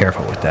mean,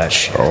 careful with that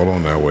shit. Hold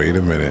on now, wait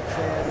a minute.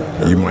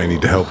 You might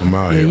need to help him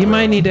out here. you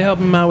might need to help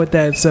him out with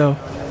that. So,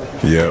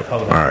 Yep.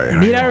 All right.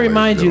 need I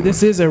remind you,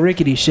 this is a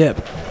rickety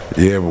ship.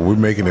 Yeah, but we're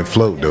making it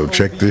float though.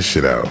 Check this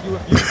shit out.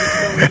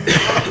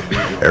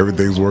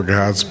 Everything's working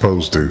how it's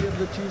supposed to.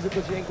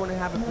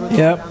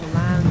 Yep.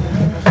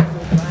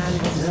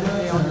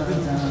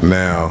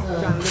 Now,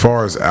 as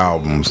far as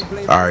albums,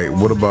 all right.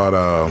 What about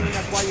I'm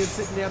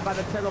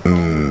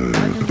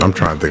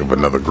trying to think of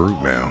another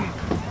group now.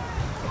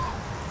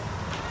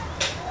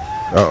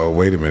 Uh-oh,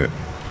 wait a minute.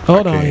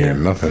 Hold I on can't hear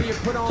here. nothing.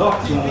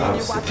 Talk to me.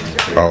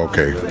 Oh,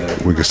 okay.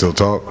 We can still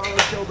talk?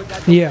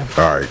 Yeah.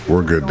 All right,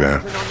 we're good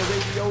now.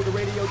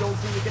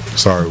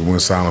 Sorry, we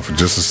went silent for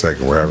just a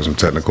second. We're having some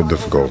technical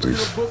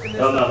difficulties.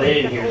 Oh, no, they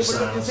didn't hear the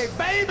silence.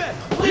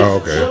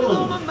 Oh,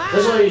 okay.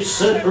 As I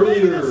said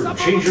earlier,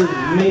 Changer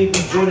may be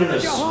joining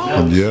us.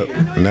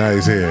 Yep, now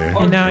he's here.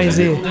 And now he's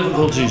here.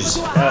 Difficulties.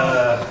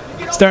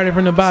 Started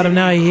from the bottom,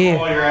 now he's here.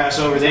 Pull your ass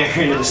over there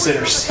into the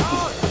center seat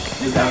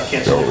without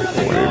catching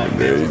everything.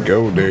 There you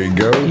go, there you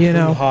go. You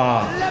know.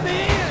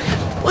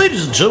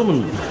 Ladies and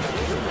gentlemen,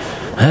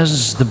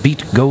 as the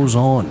beat goes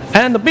on,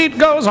 and the beat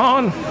goes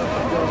on.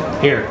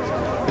 Here.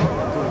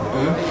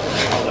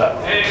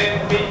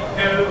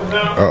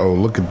 Uh-oh,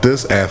 look at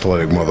this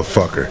athletic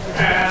motherfucker.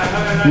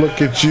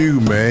 Look at you,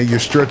 man. Your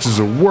stretches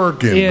are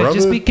working, Yeah, brother.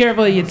 just be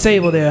careful of your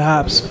table there,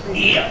 Hops.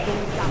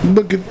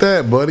 Look at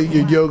that, buddy.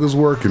 Your yoga's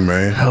working,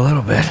 man. A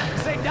little bit.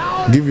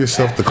 Give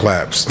yourself the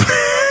claps.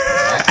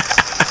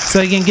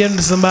 So you can give them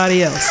to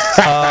somebody else.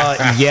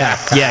 Yeah.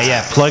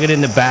 Plug it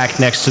in the back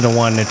next to the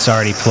one that's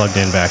already plugged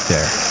in back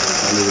there.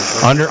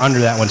 Under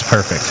that one's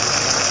perfect.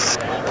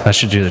 That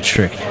should do the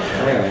trick.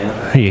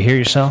 You hear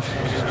yourself?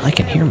 I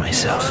can hear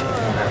myself.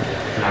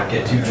 Not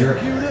get too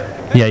jerky.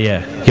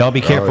 Yeah. Y'all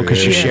be careful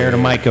because you're yeah. sharing a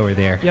mic over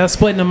there. Y'all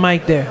splitting the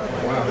mic there.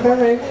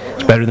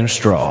 It's better than a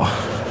straw.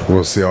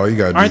 We'll see. All you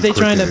gotta do. Aren't they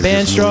trying to cricket,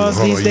 ban is just move. straws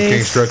Hold these on, You can't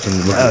days? stretch them.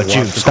 Oh,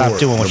 Jude, stop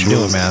doing what you're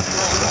doing, man.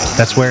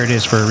 That's where it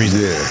is for a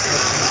reason. Yeah.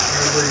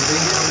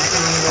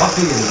 I'll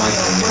figure the mic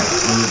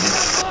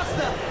thing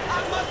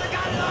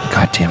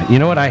God damn it. You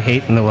know what I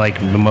hate in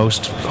the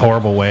most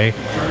horrible way?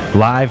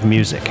 Live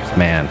music,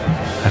 man.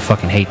 I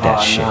fucking hate that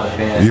out. shit. I'm not a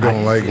fan. You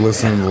don't like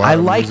listening to live I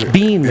like music?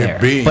 being Yeah,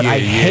 there, but I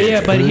hate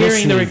Yeah, but hearing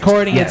the listening-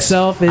 recording yes,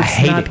 itself I is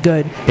hate not it.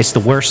 good. It's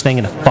the worst thing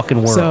in the fucking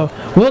world. So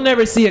we'll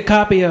never see a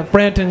copy of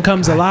Branton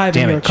Comes Alive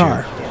in damn your it,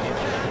 car.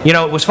 You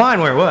know, it was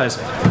fine where it was.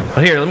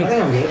 But here, let me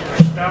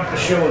stop the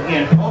show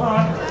again. Hold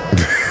on.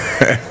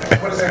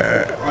 What is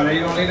that? Oh,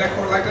 you don't need that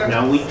cord like that?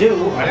 Now we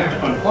do. I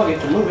have to unplug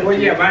it to move it. Well,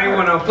 yeah, but I didn't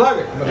want to unplug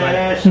it. But like,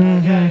 Yes,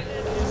 okay.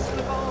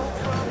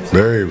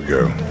 There we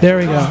go. There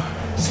we go.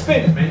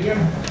 spin it,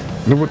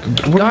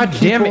 man. God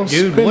damn it,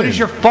 dude. What is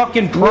your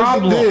fucking What's the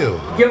problem?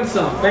 deal? Give him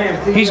some.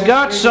 Bam. He's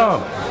got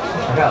some.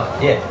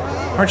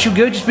 Yeah. Aren't you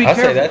good? Just be I'll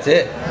say careful. that's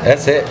it.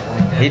 That's it.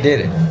 He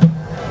did it.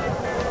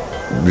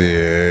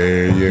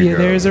 There you Yeah, go.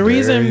 there's a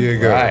reason. There you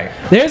go. Right.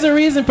 There's a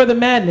reason for the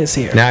madness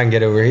here. Now I can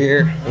get over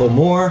here a little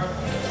more.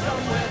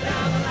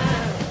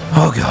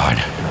 Oh, God.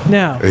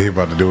 Now, He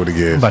about to do it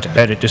again. I'm about to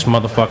edit this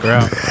motherfucker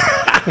out.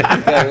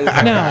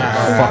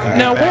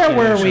 now, where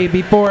were we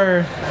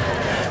before?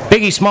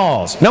 Biggie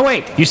Smalls. No,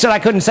 wait. You said I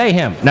couldn't say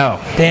him. No.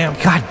 Damn.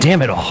 God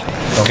damn it all.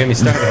 Don't get me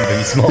started on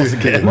Biggie Smalls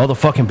again.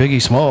 Motherfucking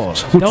Biggie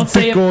Smalls. What Don't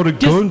say it. all the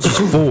just- guns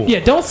are for?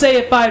 Yeah, don't say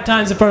it 5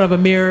 times in front of a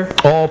mirror.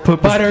 All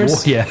purpose.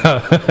 Butters. Yeah,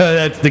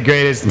 that's the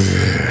greatest.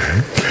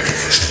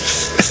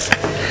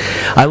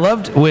 I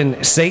loved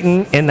when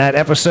Satan in that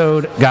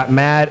episode got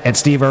mad at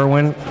Steve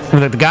Irwin,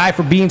 or the guy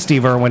for being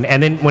Steve Irwin,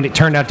 and then when it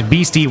turned out to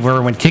be Steve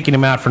Irwin, kicking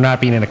him out for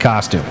not being in a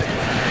costume.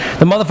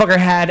 The motherfucker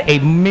had a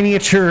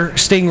miniature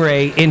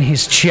stingray in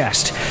his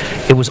chest.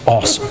 It was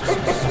awesome.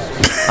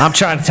 I'm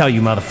trying to tell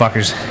you,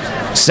 motherfuckers,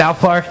 South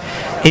Park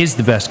is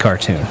the best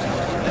cartoon.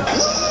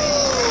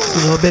 It's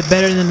a little bit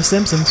better than The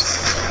Simpsons.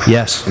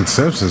 Yes. And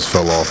Simpsons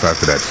fell off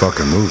after that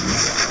fucking movie.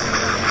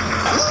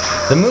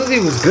 The movie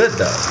was good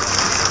though.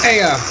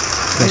 Hey,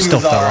 They still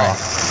was fell all right.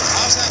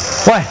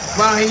 off. What?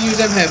 why don't he use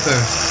them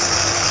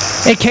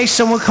headphones? In case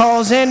someone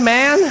calls in,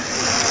 man.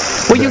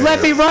 Will you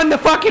let me run the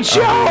fucking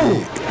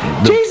show?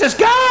 Jesus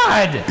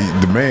God!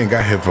 The man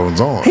got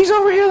headphones on. He's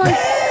over here like.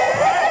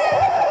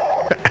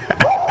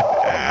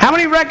 How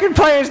many record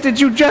players did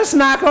you just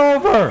knock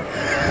over?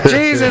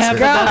 Jesus Half a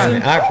God!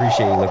 dozen. I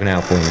appreciate you looking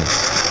out for me.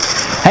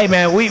 Hey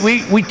man, we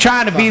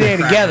trying to be there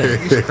together.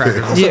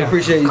 I Yeah.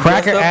 appreciate you.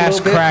 Cracker dressed up a ass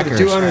little bit crackers.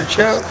 For the 200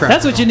 show.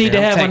 That's what you need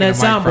to have on that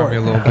soundboard. A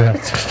little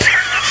bit.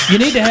 You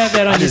need to have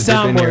that on your Just dip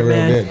in there a soundboard, little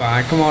man. bit. All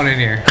right, come on in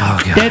here.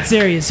 Oh God! Dead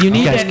serious. You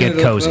need guys that. get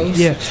cozy.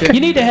 Yeah, you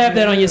need to have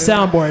that on your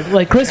soundboard,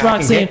 like Chris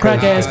Rock saying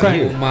 "crack ass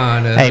cracker."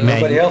 Hey man,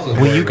 Nobody else was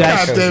will you worried about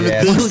guys? God damn it,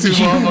 Yeah. these two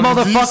You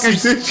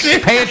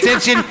motherfuckers, pay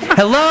attention.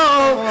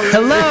 Hello.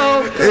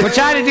 We're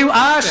trying to do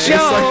our It's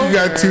like you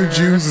show. got two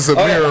Jews. It's a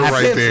Oh, yeah, mirror that's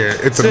right Simpsons. there.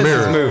 It's a Simpsons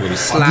mirror. movies.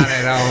 Slide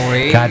it on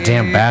in.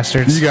 Goddamn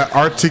bastards. You got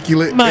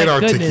articulate My and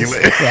goodness.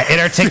 articulate. Yeah,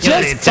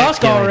 inarticulate.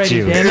 Just fuck already,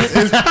 you. damn it.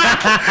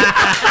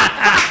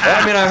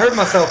 I mean, I heard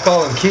myself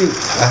call him cute.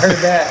 I heard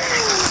that.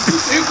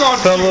 You called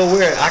Felt a little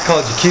weird. I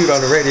called you cute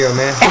on the radio,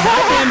 man. I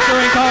damn sure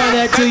ain't calling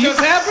that to That you.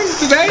 just happened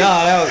today? No,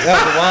 that was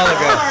a while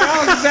ago.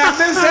 I was just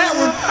this that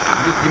one.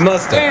 You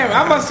must have. Damn,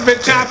 I must have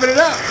been chopping it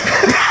up.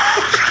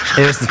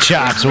 It was the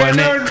chops, Man, wasn't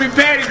there it? would be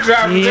patty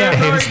dropping. Yeah.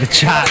 It was the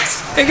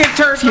chops. They get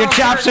turned Your off,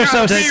 chops are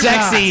turned so off.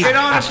 sexy. It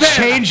all depends.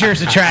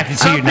 Changers attracted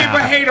to Some you people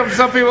now. hate them.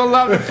 Some people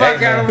love the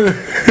fuck out of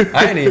them.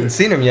 I ain't even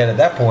seen him yet at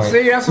that point.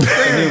 See, that's what I'm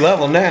New saying.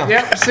 level now.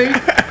 Yep, see?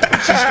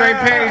 She's straight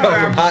panties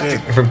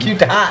dropping. From cute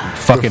to hot.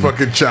 The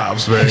fucking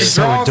chops, man.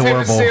 So Draws hit the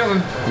adorable.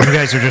 ceiling. You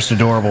guys are just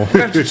adorable. You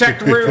have to check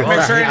the roof,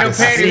 make sure ain't no panties.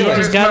 See, you on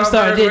just this gotta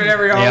start, motherfucker, didn't you?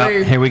 whatever y'all Yeah,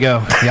 need. here we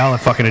go. Y'all are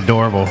fucking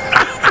adorable.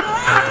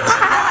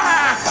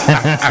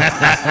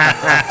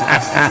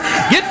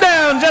 Get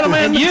down,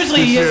 gentlemen. And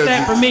usually he hits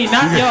that for me,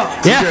 not y'all.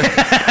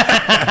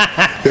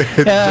 Just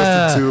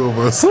the two of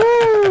us.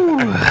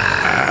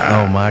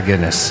 Oh my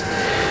goodness.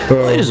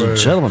 Ladies and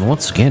gentlemen,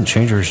 once again,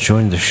 Changer has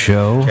joined the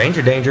show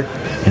Danger.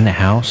 in the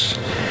house.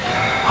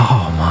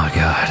 Oh my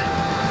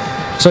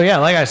god. So yeah,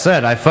 like I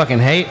said, I fucking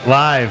hate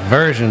live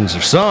versions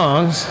of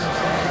songs.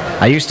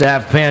 I used to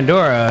have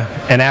Pandora,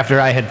 and after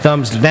I had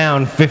thumbs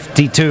down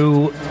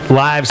 52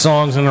 live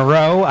songs in a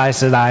row, I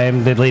said I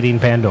am deleting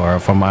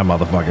Pandora from my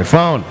motherfucking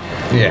phone.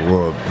 Yeah.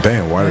 Well,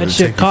 damn, why did That it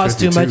shit take you costs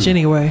too 52? much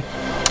anyway.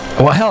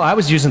 Well, hell, I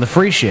was using the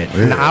free shit.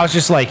 And I was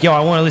just like, yo,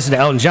 I want to listen to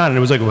Elton John. And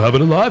it was like, well, how about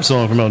a live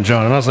song from Elton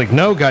John? And I was like,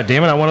 no,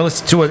 goddammit, I want to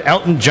listen to an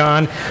Elton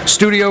John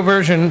studio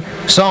version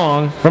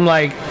song from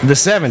like the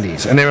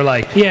 70s. And they were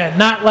like, Yeah,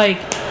 not like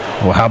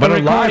well, how about a a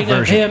live recording of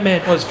version? him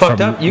at. Well, it's fucked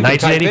From up. You can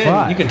type in.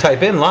 1985. You can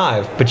type in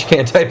live, but you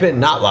can't type in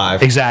not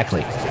live.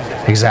 Exactly.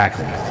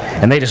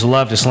 And they just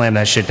love to slam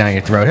that shit down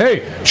your throat.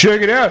 Hey,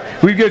 check it out.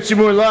 We've got some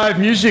more live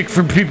music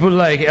from people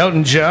like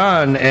Elton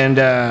John and,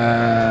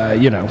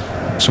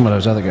 some of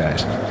those other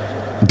guys.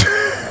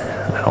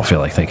 I don't feel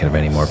like thinking of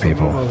any more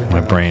people.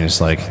 My brain is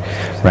like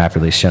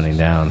rapidly shutting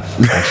down.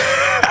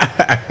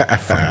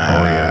 Fucking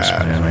Oreos,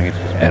 man. I get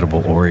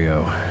edible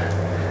Oreo.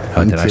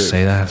 Oh, did I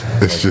say that?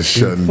 It's just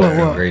shutting What,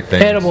 down. what? Great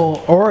things. Edible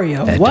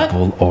Oreo. What?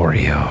 Edible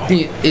Oreo.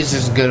 It's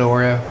just good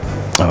Oreo.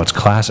 Oh, it's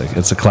classic.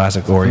 It's a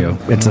classic Oreo.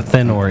 It's a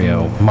thin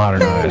Oreo,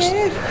 modernized.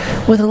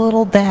 With a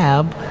little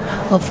dab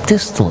of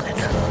distillate.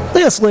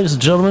 Yes, ladies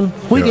and gentlemen,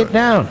 we Yeah, get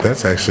down.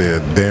 That's actually a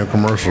damn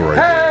commercial right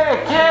there.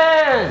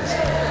 Hey,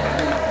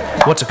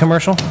 kids! What's a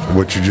commercial?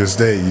 What you just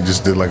did, you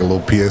just did like a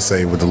little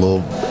PSA with the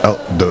little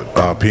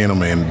piano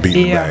man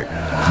beating Yeah. the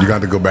back. You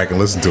got to go back and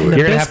listen to it.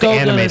 You're gonna have to Bisco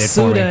animate gonna it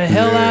sue for me. the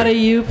hell Yeah. out of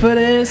you for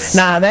this.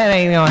 Nah, that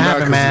ain't gonna Nah,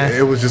 happen, 'cause man.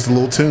 it was just a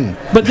little tune.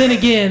 But then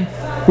again,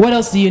 what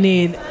else do you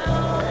need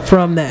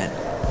from that?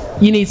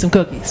 You need some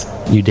cookies.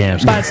 You damn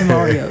Buy right. some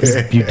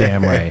Oreos. You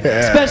damn right.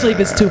 Especially if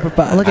it's 2 for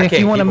 $5. Look, I if you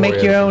can't want to keep make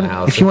Oreos your in own, the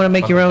house. if you want to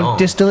make your Fucking own gone.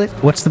 distillate,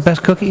 what's the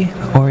best cookie?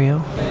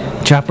 Oreo.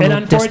 Drop a And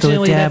little distillate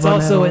unfortunately, dab that's on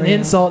also that an Oreo.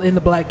 insult in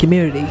the black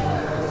community.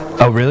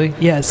 Oh, really?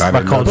 Yes. I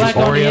didn't know Black just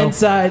on the Oreo?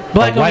 inside,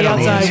 black on white the on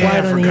the outside, inside. white I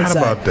on the forgot inside.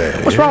 about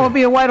that. What's wrong with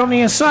being white on the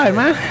inside,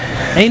 man?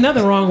 Ain't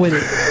nothing wrong with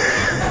it.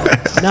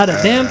 Not a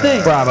damn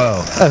thing.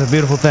 Bravo. That's a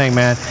beautiful thing,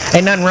 man.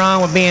 Ain't nothing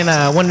wrong with being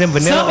one of them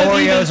vanilla Some have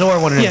Oreos even- or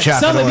one of them chocolate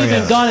some have Oreos.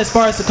 even gone as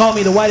far as to call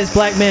me the whitest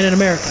black man in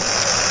America.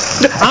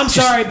 I'm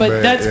sorry, but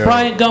Man, that's yeah.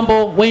 Bryant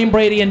Gumbel, Wayne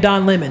Brady, and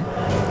Don Lemon.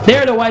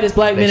 They're the whitest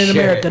black men in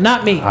share America, it.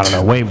 not me. I don't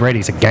know. Wayne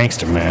Brady's a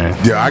gangster, man.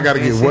 Yeah, I got to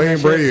get Wayne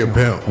Brady a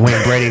pimp.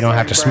 Wayne Brady gonna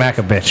have to smack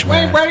a bitch,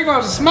 Wayne man. Brady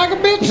gonna smack a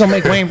bitch? You gonna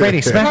make Wayne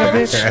Brady smack a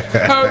bitch?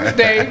 Hose,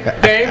 Dave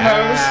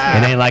Hose.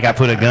 It ain't like I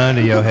put a gun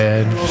to your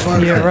head.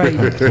 Yeah,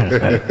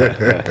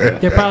 right.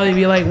 They'll probably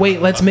be like,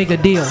 wait, let's make a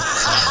deal.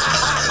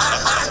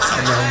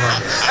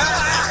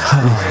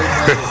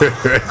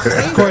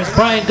 Of course,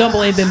 Bryant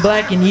Gumbel ain't been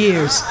black in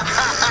years.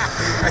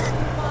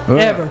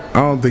 Ever.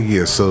 I don't think he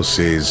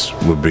associates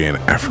with being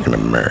African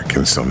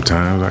American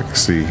sometimes. I can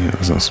see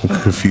some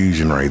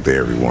confusion right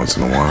there every once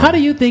in a while. How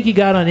do you think he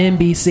got on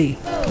NBC?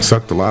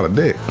 Sucked a lot of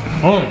dick.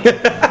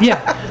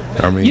 Yeah.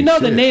 I mean, You know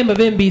the shit. name of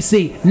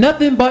NBC.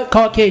 Nothing but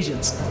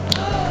Caucasians.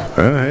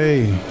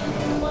 Hey.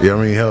 Yeah,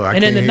 I mean, hell, I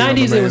And in can't the hate on 90s,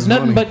 it was man's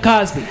nothing money. but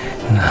Cosby.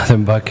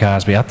 Nothing but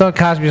Cosby. I thought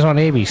Cosby was on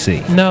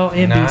ABC. No, Nah,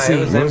 it NBC.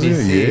 was Was it?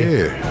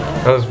 NBC.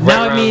 Yeah. That was right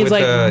Now it around means with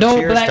like the no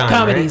Cheers black time,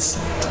 comedies.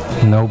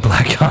 No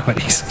black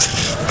comedies.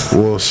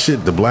 Well,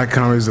 shit, the black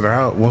comedies that are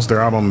out, once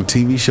they're out on the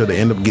TV show, they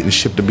end up getting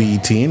shipped to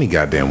BET any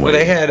goddamn way. Well,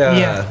 they had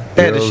Yeah.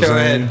 they had You know the what show I'm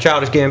that saying? had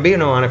Childish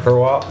Gambino on it for a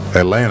while.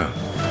 Atlanta.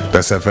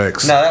 That's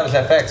FX. No, that was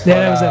FX.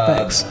 Yeah, but,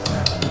 that was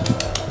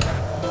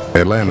FX.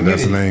 Atlanta,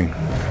 that's the name.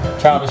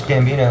 Childish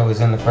Gambino was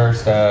in the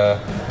first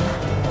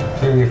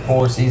 3 or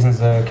 4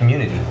 seasons of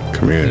Community.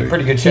 Community. It was a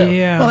pretty good show.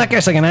 Yeah. Well, that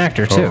guy's like an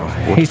actor too. Oh,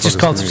 what He the just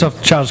fuck calls is his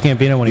himself Charles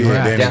Gambino when he Yeah,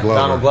 raps. Danny Yeah, Glover.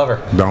 Donald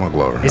Glover. Donald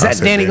Glover. Is I that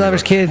said Danny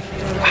Glover's kid?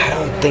 I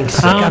don't think I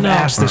so. think don't I've know.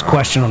 asked this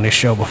question on this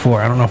show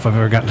before. I don't know if I've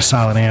ever gotten a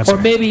solid answer.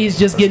 Or maybe he's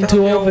just getting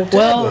too old.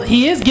 Well,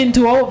 he is getting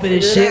too old for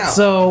this shit,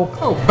 so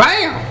Oh,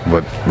 bam!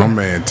 But my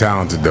man,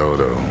 talented though.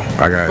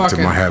 I got to tip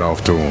Fucking- my hat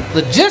off to him.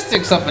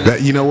 Logistics up in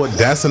That you know what?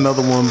 That's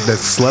another one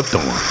that's slept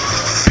on.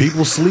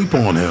 People sleep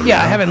on him. Yeah,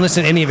 I man. haven't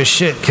listened to any of his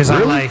shit because I'm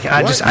Really? like,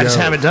 I What? just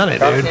Yo. haven't done it,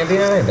 Childish dude.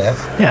 Gambino ain't bad.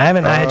 Yeah,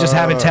 I just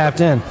haven't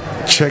tapped in.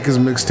 Check his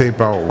mixtape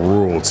out,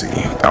 Royalty.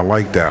 I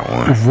like that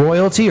one.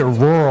 Royalty or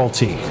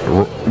royalty?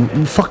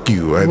 Fuck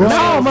you.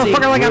 No,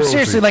 motherfucker. Like I'm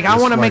seriously like I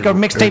It's want to make a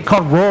like- mixtape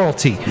called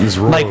royalty. It's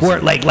Like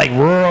royalty. like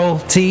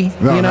royalty.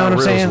 No, You know not what I'm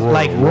real, saying? it's rural,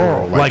 Like rural,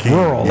 rural, like like he-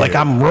 rural. Like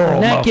yeah. I'm rural,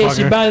 in that case,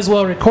 you motherfucker. might as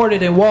well record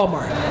it in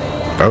Walmart.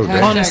 Oh,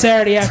 damn. on a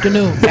Saturday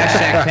afternoon.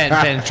 Hashtag patent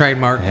pending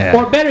trademark. Yeah.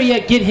 Or better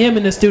yet, get him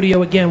in the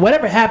studio again.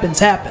 Whatever happens,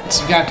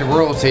 happens. You got the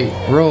royalty,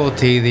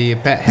 the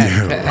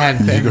patent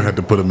You're gonna have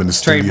to put them in the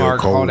studio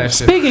trademark, all cold. that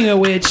shit. Speaking of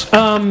which,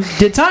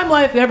 did Time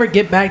Life ever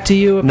get back to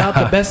you about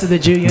the Best of the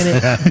Jew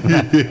unit?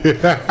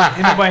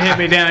 Ain't nobody hit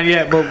me down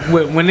yet, but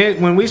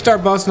when we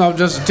start busting off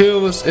just the two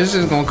of us, it's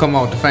just gonna come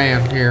off the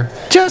fan here.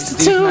 Just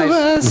the two of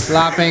us.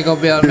 Slop ain't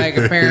gonna be able to make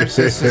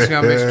appearances. It's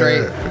gonna be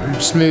straight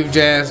smooth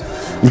jazz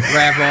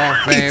rap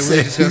off, man.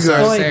 We just gonna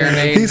start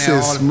serenading. He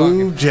said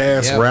smooth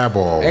jazz rap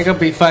off. They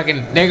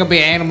gonna be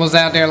animals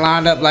out there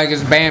lined up like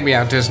it's Bambi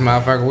out this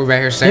motherfucker. We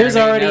back here serenading. There's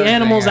already everything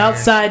animals out here.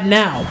 outside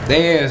now.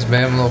 There is,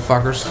 man, little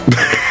fuckers.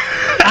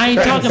 I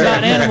ain't talking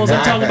about animals.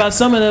 I'm talking about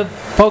some of the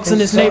folks in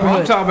this I'm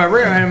neighborhood. talking about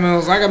real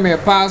animals. Like I mean a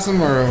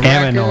possum or a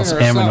raccoon or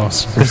something.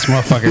 Aminos. This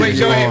motherfucker. Wait,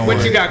 go ahead.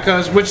 What you got,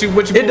 cuz? What you It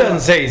pull doesn't up?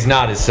 say he's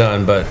not his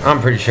son, but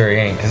I'm pretty sure he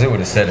ain't, because it would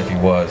have said if he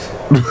was.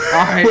 All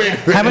right.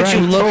 How about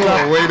you look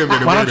up? Wait a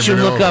minute. Why don't you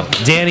look up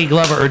Danny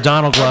Glover or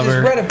Donald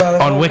Glover read about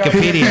it on all the time.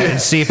 Wikipedia and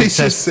see if it He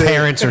says just said-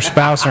 parents or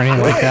spouse or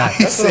anything like that?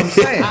 That's what I'm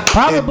saying.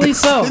 Probably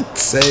so.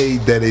 Say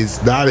that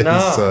he's not his No,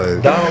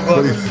 son, Donald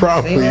but he Glover's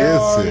probably seen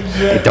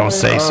isn't. It don't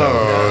say so.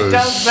 Oh,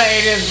 Don't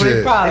say this, but shit.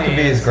 he probably It could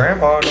be his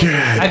grandpa. God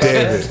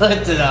damn it.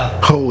 looked it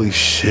up. Holy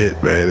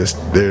shit, man.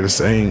 They're the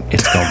same.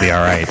 It's gonna be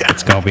all right.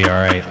 It's gonna be all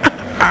right.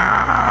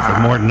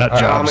 More nut I'm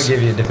jobs. gonna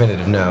give you a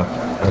definitive no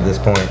at this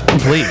point.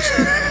 Please.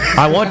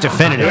 I want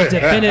definitive.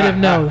 Definitive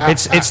no.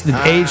 It's the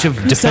age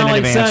of You sound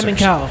like definitive Simon answers.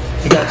 Cowell.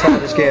 He got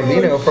Childish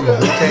Gambino from a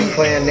Wu-Tang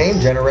Clan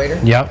name generator.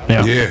 Yep.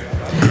 Yeah.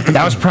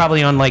 That was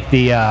probably on like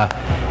the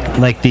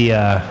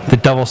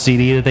double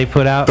CD that they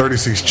put out.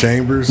 36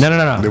 chambers. No.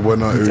 It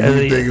wasn't.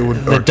 You think it would,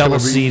 The or double Killer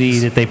CD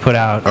Bees? that they put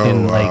out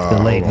in like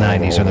the late hold on,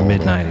 90s or the hold on,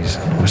 mid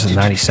 90s. Was it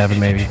 97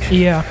 maybe?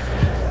 Yeah.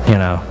 You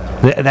know,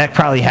 that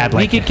probably had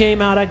like. Week it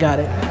came out, I got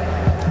it.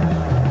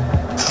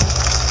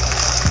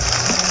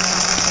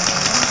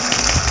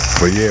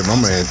 But yeah, my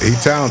man, he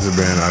talented,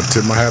 man. I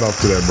tip my hat off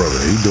to that brother.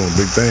 He doing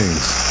big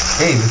things.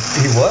 Hey,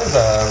 he was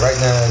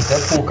writing a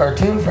Deadpool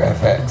cartoon for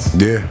FX.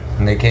 Yeah.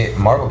 And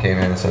Marvel came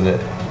in and said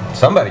that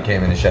somebody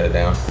came in and shut it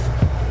down.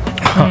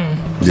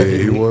 Yeah,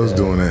 he was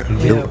doing that.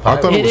 I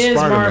thought it It was is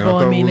Spider-Man. Marvel.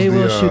 thought I it mean, was they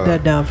will the, shoot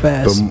that down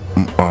fast.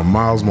 The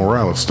Miles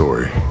Morales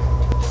story.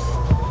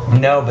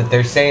 No, but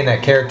they're saying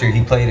that character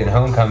he played in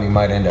Homecoming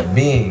might end up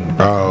being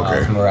Oh,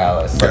 okay. Miles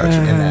Morales Gotcha.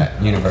 in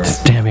that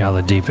universe. Damn, y'all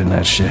are deep in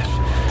that shit.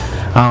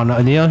 I don't know.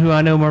 You know who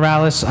I know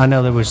Morales? I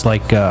know there was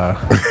like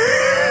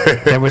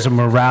there was a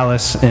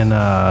Morales in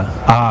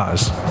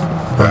Oz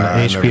on the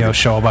I HBO never-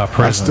 show about I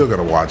prison. still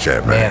gotta watch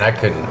that, Man, man. I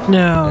couldn't.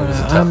 No, It was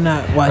a tough- I'm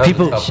not watching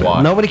People, tough that shit.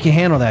 watch. nobody can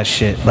handle that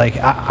shit. Like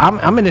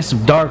I'm into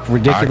some dark,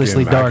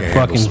 ridiculously I can dark,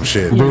 handle fucking some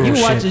shit. brutal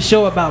You watch shit. a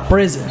show about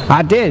prison.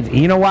 I did.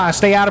 You know why I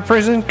stay out of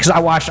prison? Because I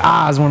watched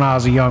Oz when I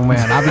was a young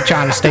man. I be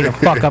trying to stay the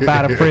fuck up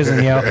out of prison,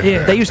 yo.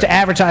 Yeah. They used to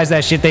advertise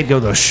that shit. They'd go,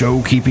 the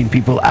show keeping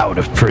people out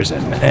of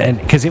prison. And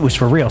because it was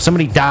for real.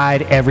 Somebody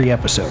died every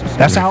episode.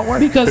 That's how it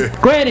worked. Because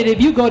granted,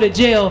 if you go to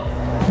jail,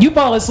 you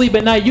fall asleep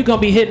at night, you're gonna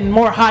be hitting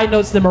more high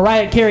notes than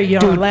Mariah Carey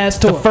on her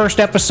last tour. The first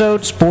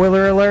episode,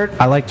 spoiler alert.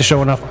 I like the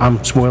show enough. I'm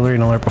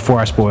spoilering alert before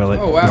I spoil it.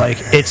 Oh, wow. Like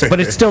but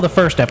it's still the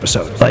first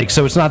episode. Like,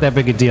 so it's not that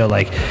big a deal.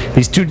 Like,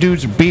 these two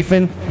dudes are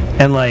beefing,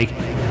 and like,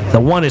 the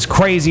one is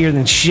crazier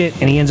than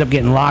shit, and he ends up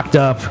getting locked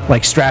up,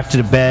 like strapped to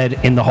the bed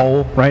in the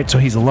hole, right? So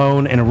he's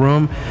alone in a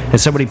room, and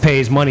somebody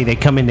pays money. They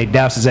come in, they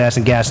douse his ass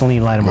in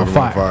gasoline, light him on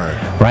fire,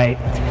 right?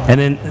 And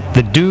then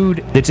the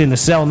dude that's in the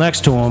cell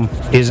next to him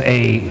is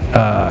a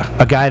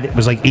guy that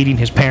was like eating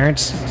his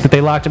parents that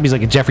they locked up. He's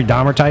like a Jeffrey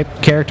Dahmer type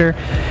character,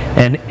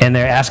 and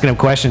they're asking him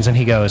questions, and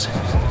he goes,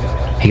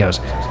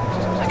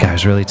 that guy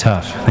was really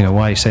tough. They go,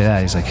 why do you say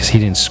that? He's like, because he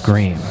didn't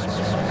scream.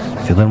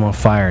 They lit him on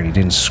fire, and he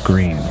didn't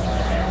scream.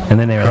 And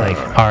then they were like,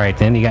 all right,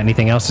 then you got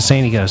anything else to say?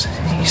 And he goes,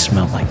 he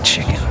smelled like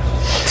chicken.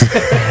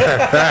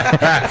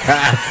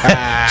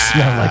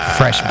 Smelled like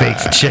fresh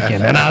baked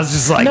chicken. And I was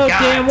just like, No God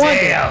damn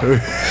wonder.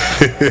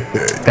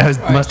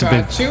 damn. Must have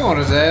Trying been, to chew on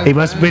his ass. he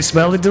must have been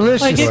smelling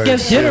delicious. Like, it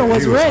gets Shit, dinner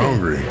was he was ready.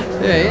 hungry.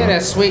 Yeah,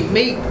 that sweet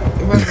meat.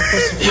 You must have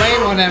put some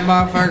flame on that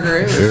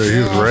motherfucker. It was, Yeah, he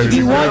was ready. If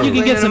you to want, go. you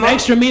can get some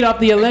extra meat off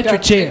the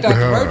electric chair. Thought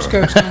the roach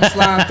coach gonna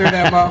slide through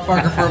that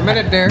motherfucker for a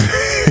minute there.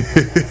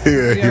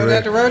 Yeah, You know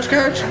that the roach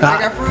coach? I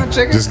got fried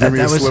chicken. Just give me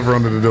That a was- sliver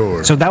under the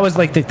door. So that was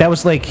like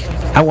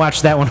I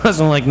watched that when I was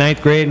in like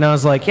 9th grade, and I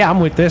was like, yeah, I'm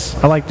with this.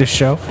 I like this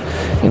show.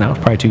 You know, I was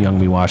probably too young to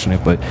be watching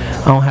it, but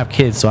I don't have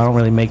kids, so I don't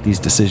really make these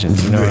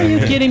decisions. You know what I Are mean?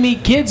 you kidding me?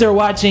 Kids are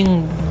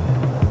watching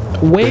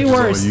way Pictures on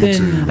worse than.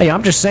 YouTube. Hey,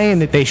 I'm just saying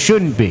that they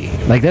shouldn't be.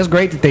 Like, that's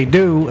great that they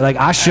do. Like,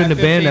 I shouldn't have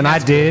been, 15, and I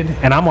that's did,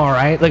 and I'm all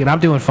right. Look, and I'm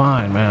doing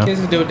fine, man.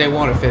 Kids can do what they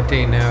want at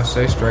 15 now.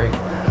 Stay straight.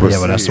 Yeah,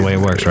 but that's the way it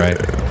works, right?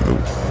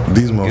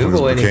 These Google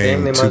motherfuckers anything, they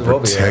became might too as well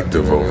be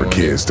protective out there. over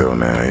kids though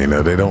now. You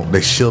know,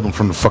 they shield them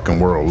from the fucking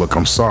world. Look,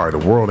 I'm sorry, the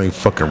world ain't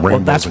fucking rainbows. Well,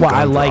 that's and why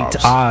I gumdrops.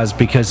 liked Oz,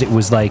 because it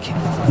was like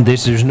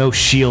there's no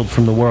shield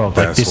from the world.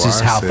 Like That's this why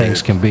is I how said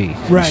things can be. You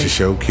Right. should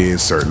show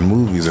kids certain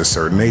movies at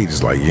certain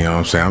ages. Like, you know what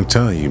I'm saying? I'm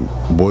telling you,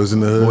 Boys in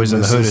the Hood, Boys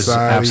in the Hood is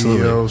Society,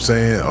 absolutely. you know what I'm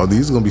saying? Oh,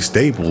 these are gonna be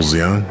staples,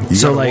 young. You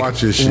So gotta like,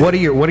 watch this shit. what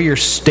are your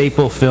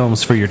staple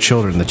films for your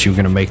children that you're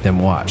gonna make them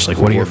watch? Like,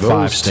 what are your Well,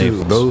 5 those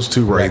staples? Those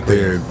two right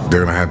there,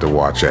 they're gonna have to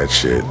watch that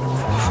shit.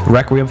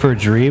 Requiem for a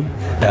Dream.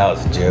 That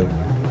was a joke.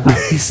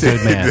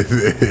 Good man.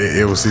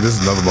 It was, see, this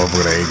is another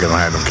motherfucker that ain't gonna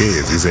have no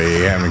kids. He said he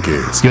ain't having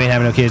kids. You ain't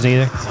having no kids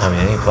either. I mean,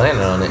 I ain't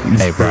planning on it.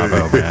 Hey,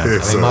 bravo, man.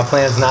 I mean, my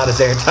plan's not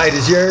as airtight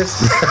as yours.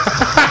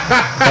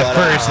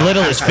 For as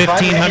little as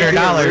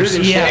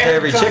 $1,500. Yeah. For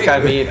every chick I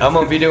meet, I'm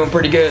gonna be doing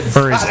pretty good.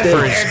 For his,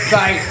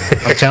 Airtight.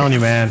 I'm telling you,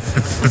 man.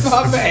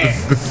 My bad.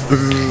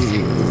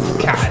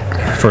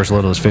 God. For as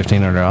little as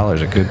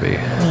 $1,500, it could be.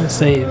 Let's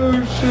say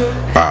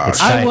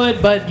It's I tight.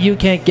 would, but you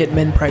can't get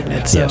men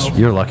pregnant. So Yes,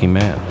 you're a lucky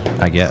man,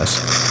 I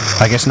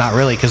guess. I guess not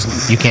really,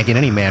 because you can't get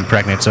any man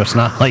pregnant, so it's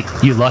not like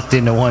you lucked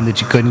into one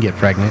that you couldn't get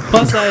pregnant.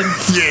 plus I'm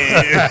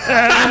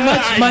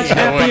much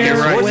happier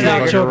right, without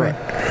you're children.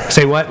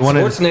 Say what? One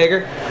of,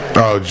 Schwarzenegger.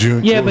 Oh,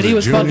 June. Yeah, what but he it,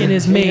 was Junior? fucking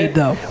his maid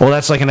though. well,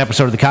 that's like an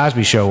episode of The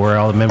Cosby Show where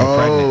all the men were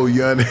pregnant. Oh,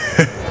 young.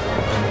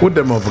 What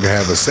that motherfucker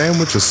have? A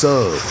sandwich or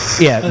sub?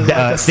 Yeah,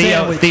 a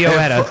sandwich. Theo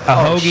had a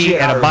hoagie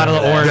shit, and I a bottle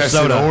of remember orange That's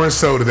soda. an orange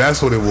soda.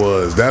 That's what it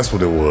was. That's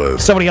what it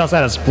was. Somebody else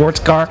had a sports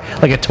car,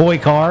 like a toy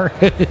car.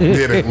 Yeah,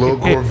 that little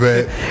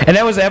Corvette. And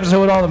that was the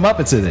episode with all the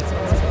Muppets in it.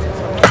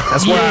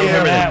 That's where I Yeah,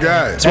 remember that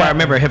That's where I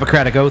remember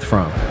Hippocratic Oath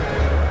from.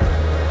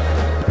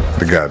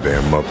 The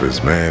goddamn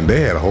Muppets, man.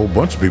 They had a whole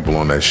bunch of people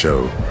on that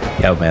show.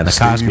 Yo, man, the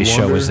Stevie Cosby Show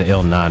Wonder? was the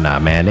ill nah,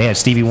 man. They had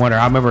Stevie Wonder.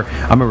 I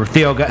remember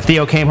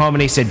Theo came home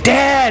and he said,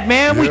 "Dad,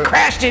 man, we Yeah.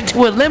 crashed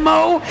into a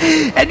limo,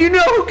 and you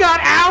know who got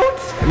out?"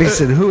 And he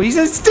said, "Who?" He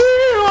said, "Stevie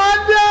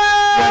Wonder."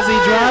 Was he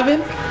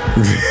driving?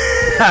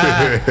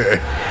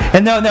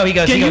 And no, he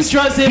goes. Can he you goes,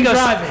 trust him he goes,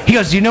 driving? He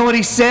goes, "Do you know what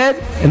he said?"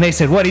 And they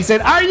said, "What?" He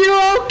said, "Are you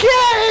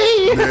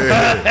okay?"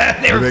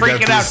 They were When they got freaking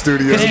to the out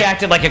studio. because he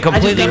acted like a I just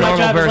completely got my normal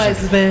driver's person.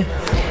 license, man.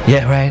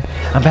 Yeah, right.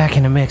 I'm back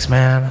in the mix,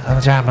 man. I'm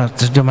driving.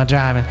 Just do my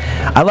driving.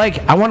 I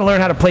want to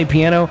learn how to play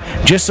piano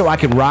just so I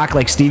can rock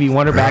like Stevie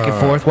Wonder back and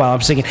forth while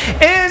I'm singing.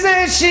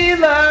 Isn't she get in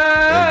the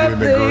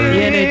lovely? groove.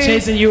 Yeah, they're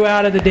chasing you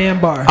out of the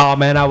damn bar. Oh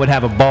man, I would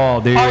have a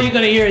ball, dude. All you're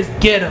gonna hear is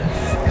 "get him."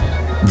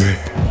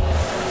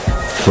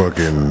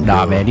 Fucking.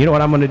 Nah, man. You know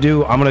what I'm gonna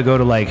do? I'm gonna go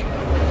to like.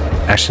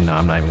 Actually, no.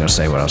 I'm not even gonna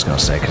say what I was gonna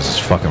say because it's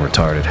fucking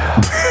retarded.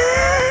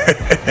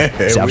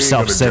 See, I'm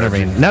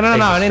self-centering. No.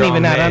 I didn't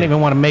even. I don't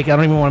even want to make. I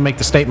don't even want to make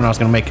the statement I was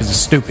gonna make because it's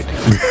stupid.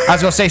 I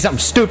was gonna say something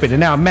stupid, and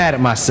now I'm mad at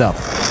myself.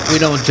 We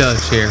don't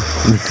judge here.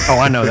 Oh,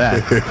 I know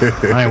that.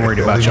 I ain't worried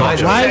about y'all.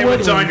 Why Say would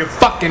what's we? on your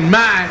fucking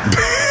mind.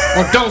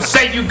 Or don't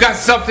say you got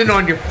something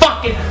on your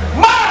fucking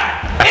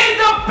mind in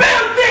the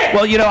building.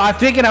 Well, you know, I'm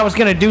thinking I was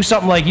gonna do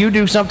something like you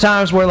do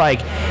sometimes, where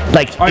like.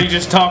 Or you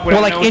just talk Well,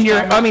 without like knowing in what your,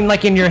 you're talking I mean,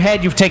 like in your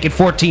head, you've taken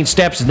 14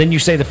 steps, and then you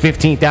say the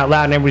 15th out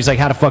loud, and everybody's like,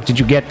 "How the fuck did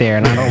you get there?"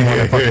 And I don't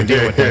want to fucking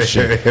deal with that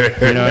shit.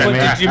 You know what I But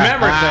mean? did you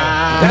remember it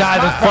though? Nah,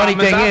 the funny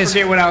thing I is-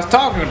 forget what I was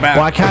talking about.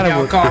 Well, I kinda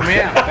y'all would- call me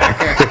out.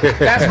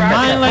 That's right.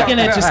 Mind like an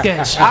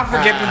Etch-a-Sketch. I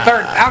forget the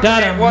third. I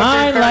Got forget a 1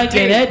 mind through like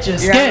an 13.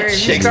 Etch-a-Sketch. You know what I mean? You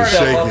Shakes start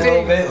himself at up a 15.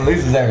 little bit,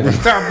 loses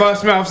everything. Start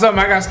busting me off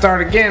something. I got to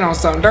start again on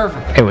something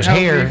different. It was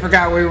Hopefully here. You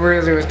forgot what we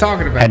really was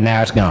talking about. And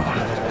now it's gone.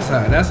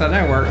 So that's how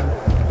that worked.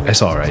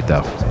 It's all right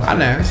though. I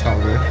know it's all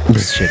good.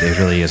 This shit, it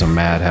really is a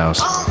madhouse.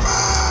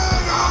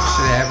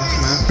 Shit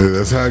happens, man. Yeah,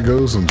 that's how it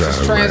goes sometimes.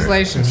 man.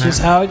 Translation, man.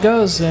 Just how it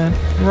goes, man.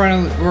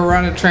 We're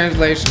running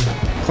translation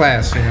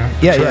class, you know.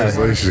 Yeah,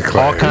 Translation All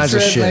class. kinds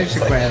of shit.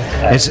 Translation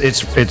class.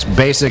 It's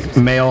basic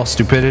male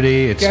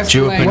stupidity. It's Guess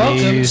the language. Welcome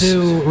Japanese.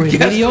 to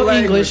Radio the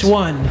English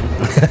 1.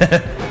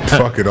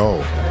 Fuck it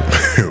all.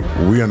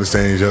 We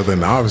understand each other,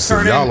 and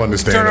obviously y'all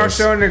understand Turn our us.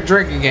 show into a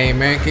drinking game,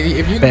 man.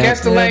 If you can guess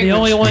the Yeah, language, the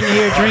only one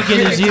here drinking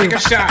is you. Take a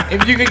shot.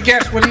 If you can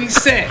guess what he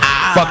said.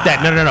 Fuck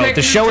that. No. Take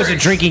The a show is a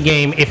drink. drinking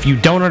game. If you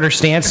don't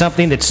understand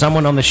something that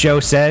someone on the show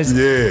says,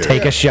 Yeah.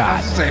 take a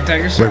shot. Say,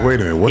 take a shot. Like,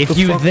 wait a minute. What If the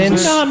you fuck then-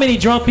 was You know how many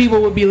drunk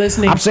people would be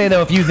listening? I'm saying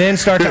though, if you then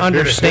start to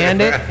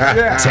understand it,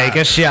 Yeah. take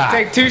a shot.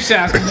 Take 2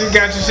 shots because you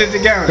got your shit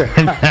together.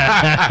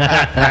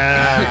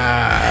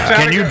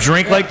 Can you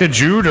drink like the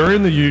Jew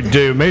during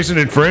the Mason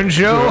and Friends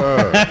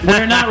show?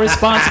 We're not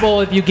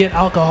responsible if you get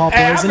alcohol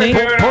Hey, I've been poisoning.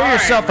 doing Pour all right,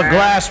 yourself a man.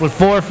 glass with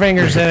 4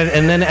 fingers in it,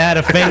 and then add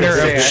a finger I of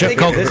think at this point,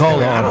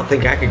 Coca-Cola I on don't it.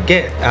 think I could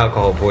get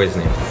alcohol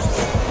poisoning.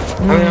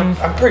 I mean,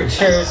 I'm pretty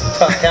sure there's some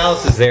tough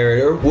calluses there.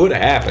 It would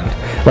have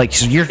happened. Like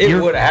so you're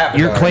would've happened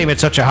you're already. claiming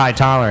such a high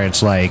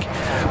tolerance. Like,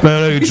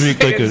 man, I can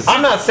drink like a.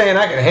 I'm not saying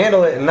I can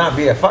handle it and not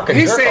be a fucking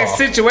He's jerk saying off.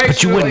 situationally.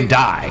 But you wouldn't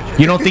die.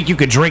 You don't think you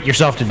could drink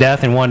yourself to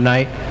death in one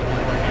night?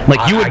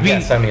 Like you would I be.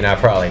 guess, I mean, I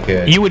probably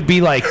could. You would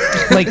be like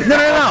no.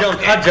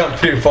 I jumped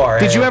too far.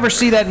 Did you ahead. ever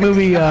see that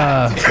movie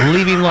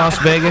Leaving Las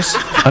Vegas?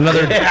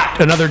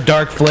 Another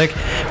dark flick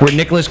where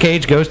Nicolas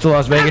Cage goes to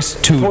Las Vegas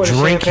to Pour the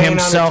drink champagne on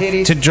the himself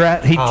titties? to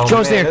dress. He Oh,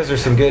 goes man, there those are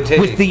some good titties.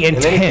 with the And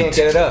then he intent. can't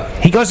get it up.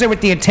 He goes there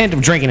with the intent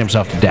of drinking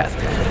himself to death,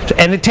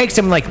 and it takes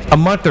him like a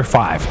month or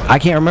 5. I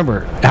can't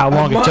remember how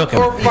long it took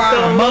him.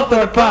 A month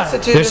or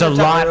 5. There's a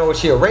lot. Was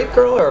she a rape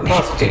girl or a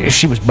prostitute?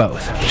 She was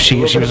both. She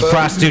little was bit a of both?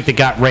 prostitute that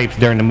got raped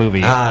during the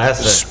movie. That's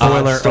a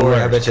Spoiler odd story. I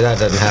alert. bet you that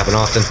doesn't happen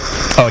often.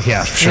 Oh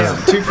yeah, sure. Yeah,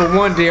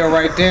 2-for-1 deal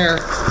right there.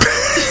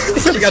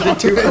 You got the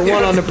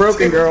 2-for-1 on the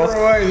broken girl.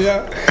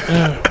 Yeah.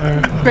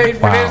 Paid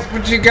for Wow. this,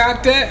 but you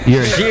got that?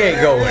 She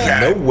ain't going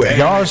nowhere.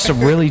 Y'all are some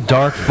really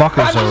dark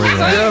fuckers over here.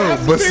 Yo,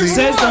 but see,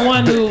 Says the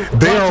one who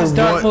They watches are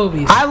dark one-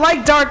 movies. I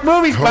like dark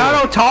movies, but I Hold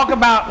on. don't talk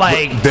about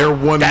like they're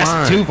one that's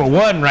mind. 2 for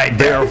 1 right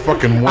They there. are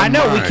fucking one I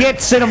know we mind.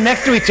 can't sit them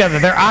next to each other.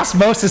 They're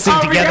osmosising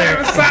Oh, we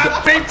together. gotta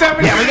stop. They tell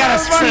me Yeah, we gotta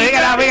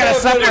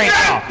separate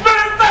now.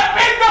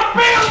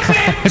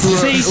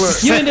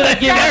 See, you ended up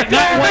getting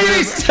not one.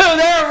 These two,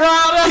 they're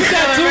riled up. You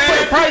got 2 for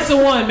the price of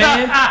 1,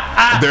 man.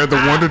 They're the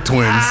Wonder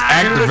Twins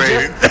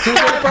activated.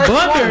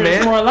 Blunder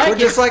is more like We're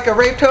just like a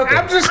rape hooker.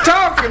 I'm just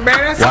talking, man.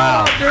 That's Wow.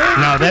 all, dude.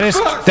 No,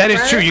 that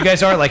is true. You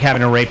guys are like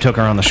having a rape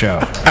hooker on the show.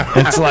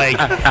 It's like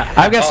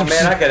I've got Oh some.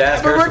 man, I could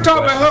ask But her we're some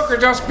talking about questions.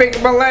 hookers. Don't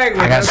speak my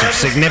language. I got some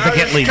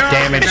significantly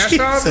damaged. That's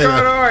all that's going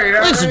on. You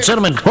know? Ladies and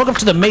gentlemen, welcome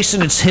to the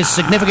Mason. It's his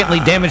significantly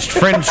damaged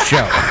friends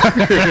show.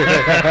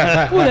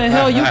 Who the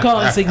hell you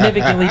calling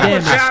significantly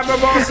damaged?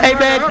 Hey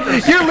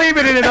man, you're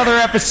leaving in another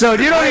episode.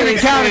 You don't even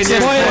count it.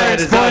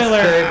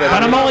 Spoiler.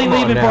 But I'm only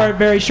leaving for a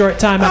very short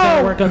time. I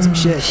gotta work on some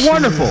shit.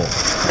 Wonderful.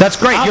 That's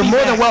great. I'll You're be more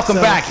than back, welcome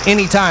so- back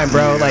anytime,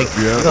 bro. Like,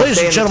 Yeah. ladies Stay and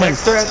in the gentlemen.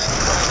 text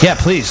thread? Yeah,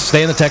 please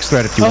stay in the text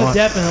thread if you Oh, want.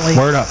 definitely.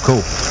 Word up.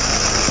 Cool.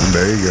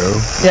 There you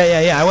go.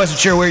 Yeah. I wasn't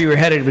sure where you were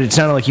headed, but it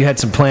sounded like you had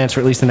some plans for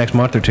at least the next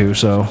month or two.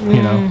 So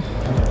you know,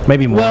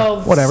 maybe more.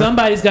 Well, whatever.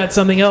 somebody's got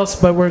something else,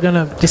 but we're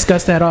gonna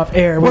discuss that off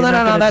air. We're Well, not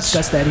no, gonna that's-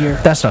 discuss that here.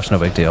 That stuff's no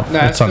big deal. Nah,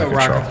 it's it's under still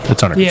control. rocking.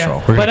 It's under Yeah,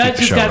 control. We're but gonna I keep the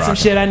just show got some rocking.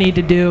 shit I need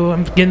to do.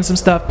 I'm getting some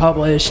stuff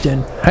published,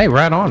 and Hey,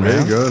 right on, There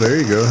man. you go. There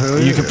you go. Hell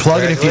You yeah. can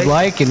plug it if you'd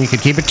like, and you can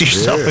keep it to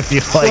yourself Yeah. if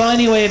you'd like. well,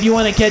 anyway, if you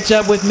want to catch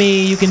up with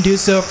me, you can do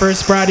so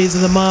first Fridays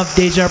of the month.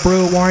 Deja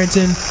Brew,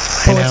 Warrington,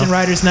 Poets now. and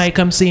Writers Night.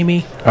 Come see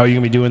me. Oh, you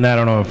gonna be doing that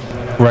on a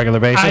regular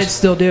I basis?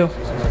 still do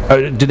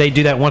Do they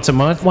do that once a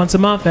month? once a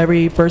month,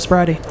 every first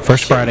Friday.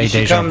 First Friday, You should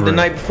Deja come Brew. the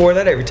night before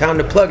that every time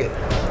to plug it.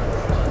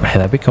 Hey,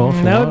 that'd be cool. If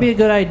you That want. would be a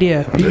good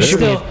idea. You Shoot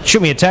me, still,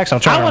 shoot me a text. I'll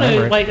try I to want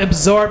remember to it. like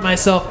absorb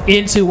myself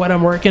into what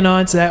I'm working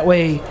on, so that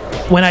way,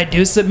 when I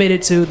do submit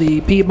it to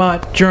the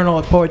Piedmont Journal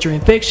of Poetry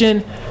and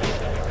Fiction,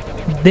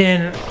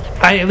 then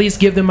I at least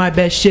give them my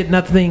best shit,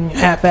 nothing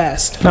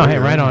half-assed. No, hey,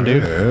 right on,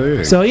 dude. Hell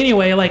yeah. So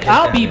anyway, like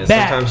I'll be Yeah,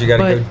 back, sometimes you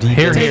gotta but go deep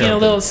Here, into taking here. a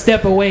little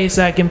step away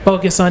so I can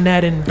focus on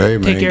that and Hey,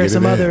 man, take care get of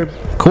some it in. other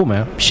Cool,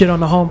 man. shit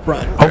on the home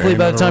front. Hopefully, ain't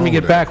by the nothing time you wrong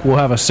get with back, we'll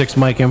have a 6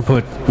 mic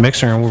input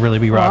mixer, and we'll really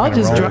be Or I'll rocking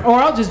and just rolling. or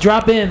I'll just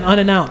drop in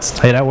unannounced.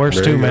 Hey, that works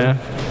There too, you go. man.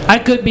 I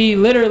could be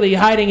literally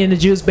hiding in the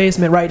Jew's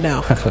basement right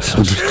now.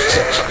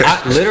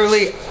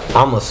 Literally,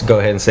 I'm gonna go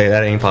ahead and say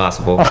that ain't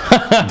possible.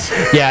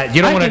 Yeah,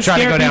 you don't I want to can try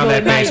to scare go down people that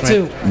at night,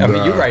 basement. too. I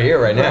mean, you're right here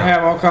right I now.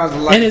 have all kinds of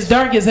lights. And it's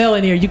dark as hell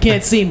in here. You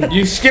can't see me.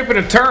 You skipping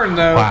a turn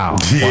though. Wow.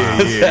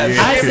 Yeah,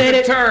 yeah. I said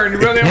it. Turn. You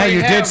really Yeah, only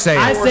you have did say it.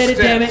 I 4 said it,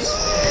 damn it.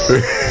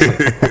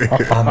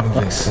 steps. I'm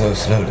moving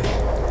slowly.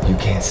 You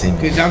can't see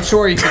me. 'Cause I'm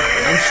sure you can.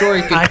 I'm sure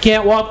you I can.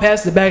 can't walk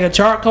past the bag of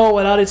charcoal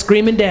without it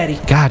screaming daddy.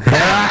 God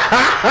damn.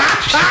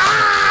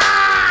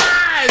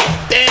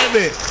 Damn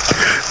it.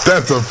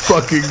 That's a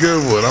fucking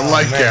good one. I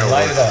like that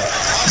Light one. it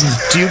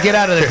up. Do you get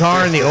out of the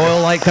car and the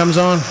oil light comes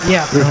on?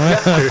 Yeah.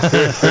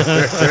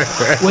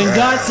 When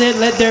God said,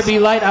 "Let there be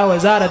light," I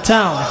was out of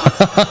town.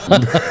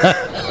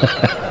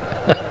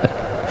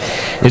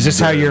 Is this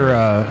how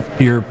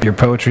your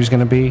poetry's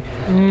gonna be?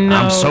 No.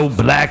 I'm so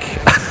black.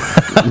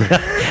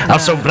 I'm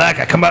so black.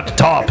 I come out the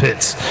tar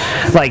pits.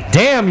 Like,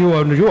 damn,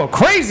 you are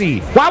crazy.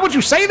 Why would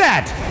you say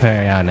that?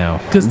 Hey, I know.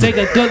 Cause take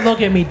a good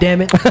look at me,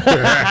 damn it.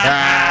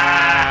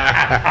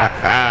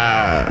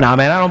 Nah,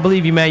 man, I don't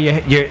believe you, man.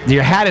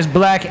 Your hat is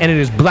black, and it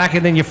is blacker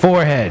than your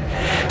forehead.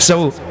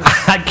 So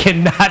I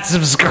cannot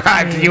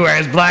subscribe to you are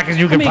as black as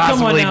you I can mean, come on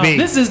possibly now. be.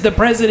 This is the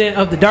president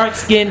of the Dark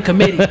Skin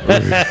Committee.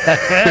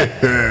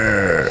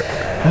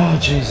 Oh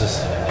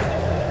Jesus!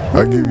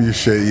 I'll give you a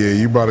shade. Yeah,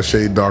 you bought a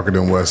shade darker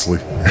than Wesley.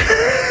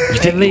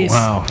 At least.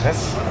 Wow,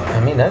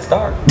 That's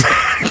dark.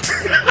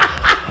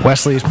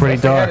 Wesley is pretty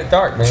They got dark. it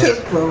dark,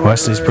 man.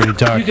 Wesley's pretty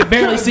dark. You could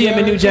barely see him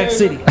in New Jack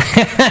City.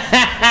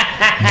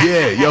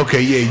 Yeah,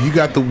 okay, yeah. You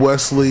got the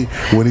Wesley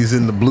when he's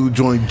in the blue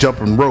joint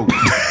jumping rope.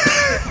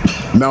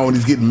 Now when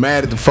he's getting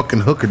mad at the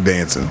fucking hooker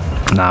dancing.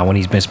 Nah, when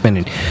he's been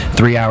spending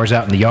 3 hours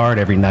out in the yard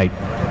every night,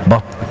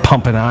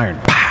 pumping iron.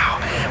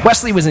 Pow.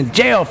 Wesley was in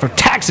jail for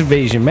tax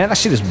evasion, man. That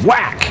shit is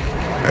whack.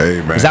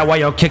 Hey, man. Is that why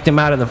y'all kicked him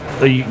out of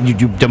the?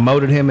 You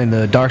demoted him in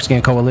the dark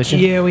skin coalition?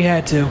 Yeah, we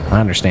had to. I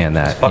understand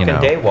that. Fucking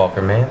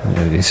Daywalker,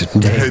 man. He's a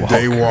Daywalker.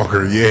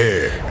 Daywalker,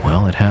 yeah.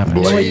 Well, it happens.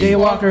 Blade. Only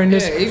Daywalker in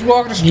this. Yeah, he's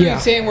walking the streets. Yeah.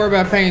 He ain't worried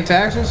about paying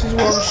taxes. He's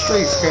walking the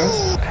streets,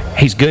 cuz.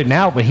 He's good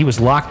now, but he was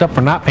locked up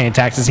for not paying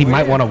taxes. He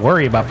might want to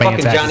worry about paying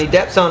Fucking taxes. Johnny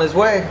Depp's on his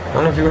way. I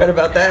don't know if you read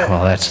about that.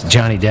 Well, that's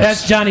Johnny Depp.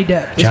 That's Johnny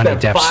Depp. He Johnny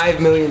spent Depp's. $5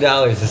 million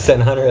to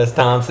send Hunter S.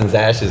 Thompson's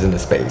ashes into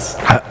space.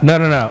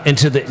 No.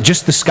 Into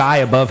just the sky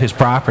above his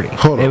property.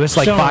 Hold It up. was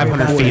like Show me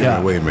 500 that. feet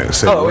up. Wait a minute.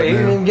 Say Oh, what wait, he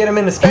didn't now? even get him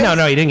into space?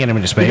 No, he didn't get him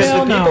into space. Because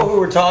Hell the no. people who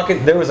were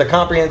talking, there was a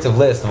comprehensive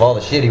list of all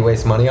the shit he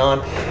wastes money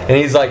on, and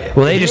he's like,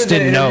 Well, they he just was in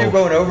an didn't know. interview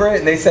going over it,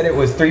 and they said it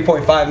was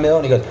 3.5 mil,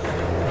 and he goes,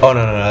 oh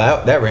no,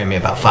 that ran me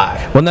about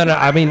 5. Well, no.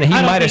 I mean, he I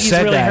don't might think have he's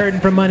said really that. hurting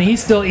for money.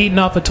 He's still eating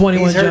off of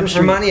 21 He's hurting Jump for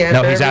Street. money. After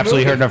No, he's every absolutely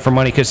movie. hurting up for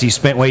money because he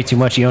spent way too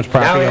much. He owns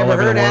property Now all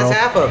over the Amber Heard has world.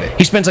 half of it.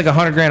 He spends like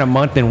 $100,000 a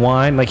month in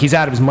wine. Like he's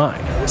out of his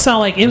mind. Sound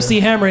like MC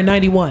Hammer in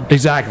 91.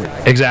 Exactly.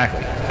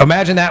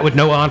 Imagine that with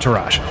no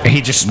entourage. He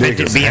just spent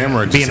Niggas, it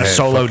Hammer being just a had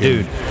solo fucking-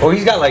 dude. Well,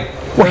 he's got like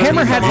Well,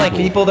 Hammer had, like-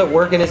 people that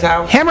work in his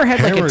house. Hammer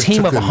had like Hammer a team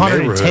took of a 110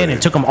 neighborhood.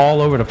 and took them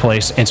all over the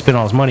place and spent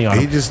all his money on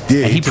them. He just did.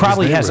 And He he took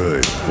probably his has,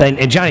 neighborhood.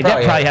 and Johnny Depp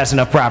Probably probably has. has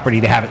enough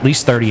property to have at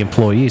least 30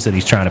 employees that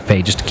he's trying to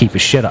pay just to keep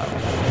his shit up.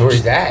 Where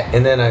he's at,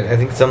 and then I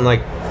think some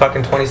like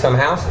fucking 20-some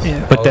houses.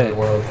 Yeah. But all over the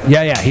world.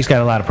 yeah, he's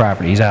got a lot of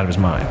property. He's out of his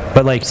mind.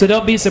 But like, So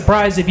don't be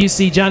surprised if you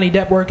see Johnny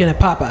Depp working at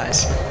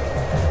Popeyes.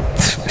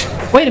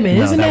 Wait a minute,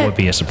 no, isn't that that would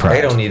be a surprise.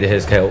 They don't need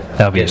his help.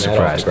 That would be a getting that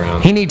off surprise. the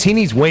ground. He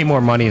needs way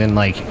more money than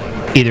like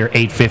either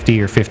 $8.50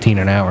 or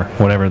 $15 an hour,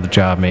 whatever the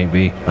job may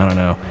be. I don't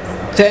know.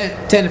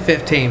 10 to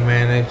 15,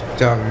 man. They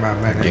talking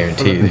about man.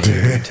 Guaranteed.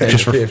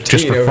 Just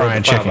for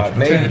frying chicken.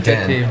 Maybe 10 to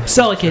 10. 15.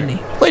 sell a kidney?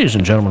 Ladies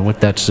and gentlemen, with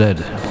that said,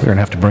 we're going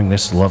to have to bring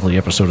this lovely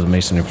episode of the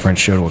Mason and French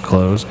show to a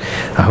close.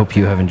 I hope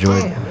you have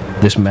enjoyed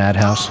this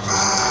madhouse.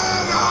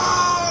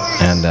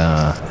 And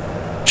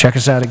check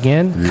us out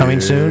again,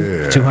 coming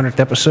soon, 200th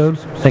episode.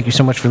 Thank you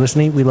so much for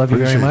listening. We love you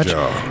very Appreciate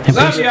much. y'all. And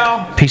Love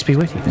y'all. peace be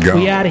with you. Go.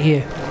 We out of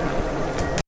here.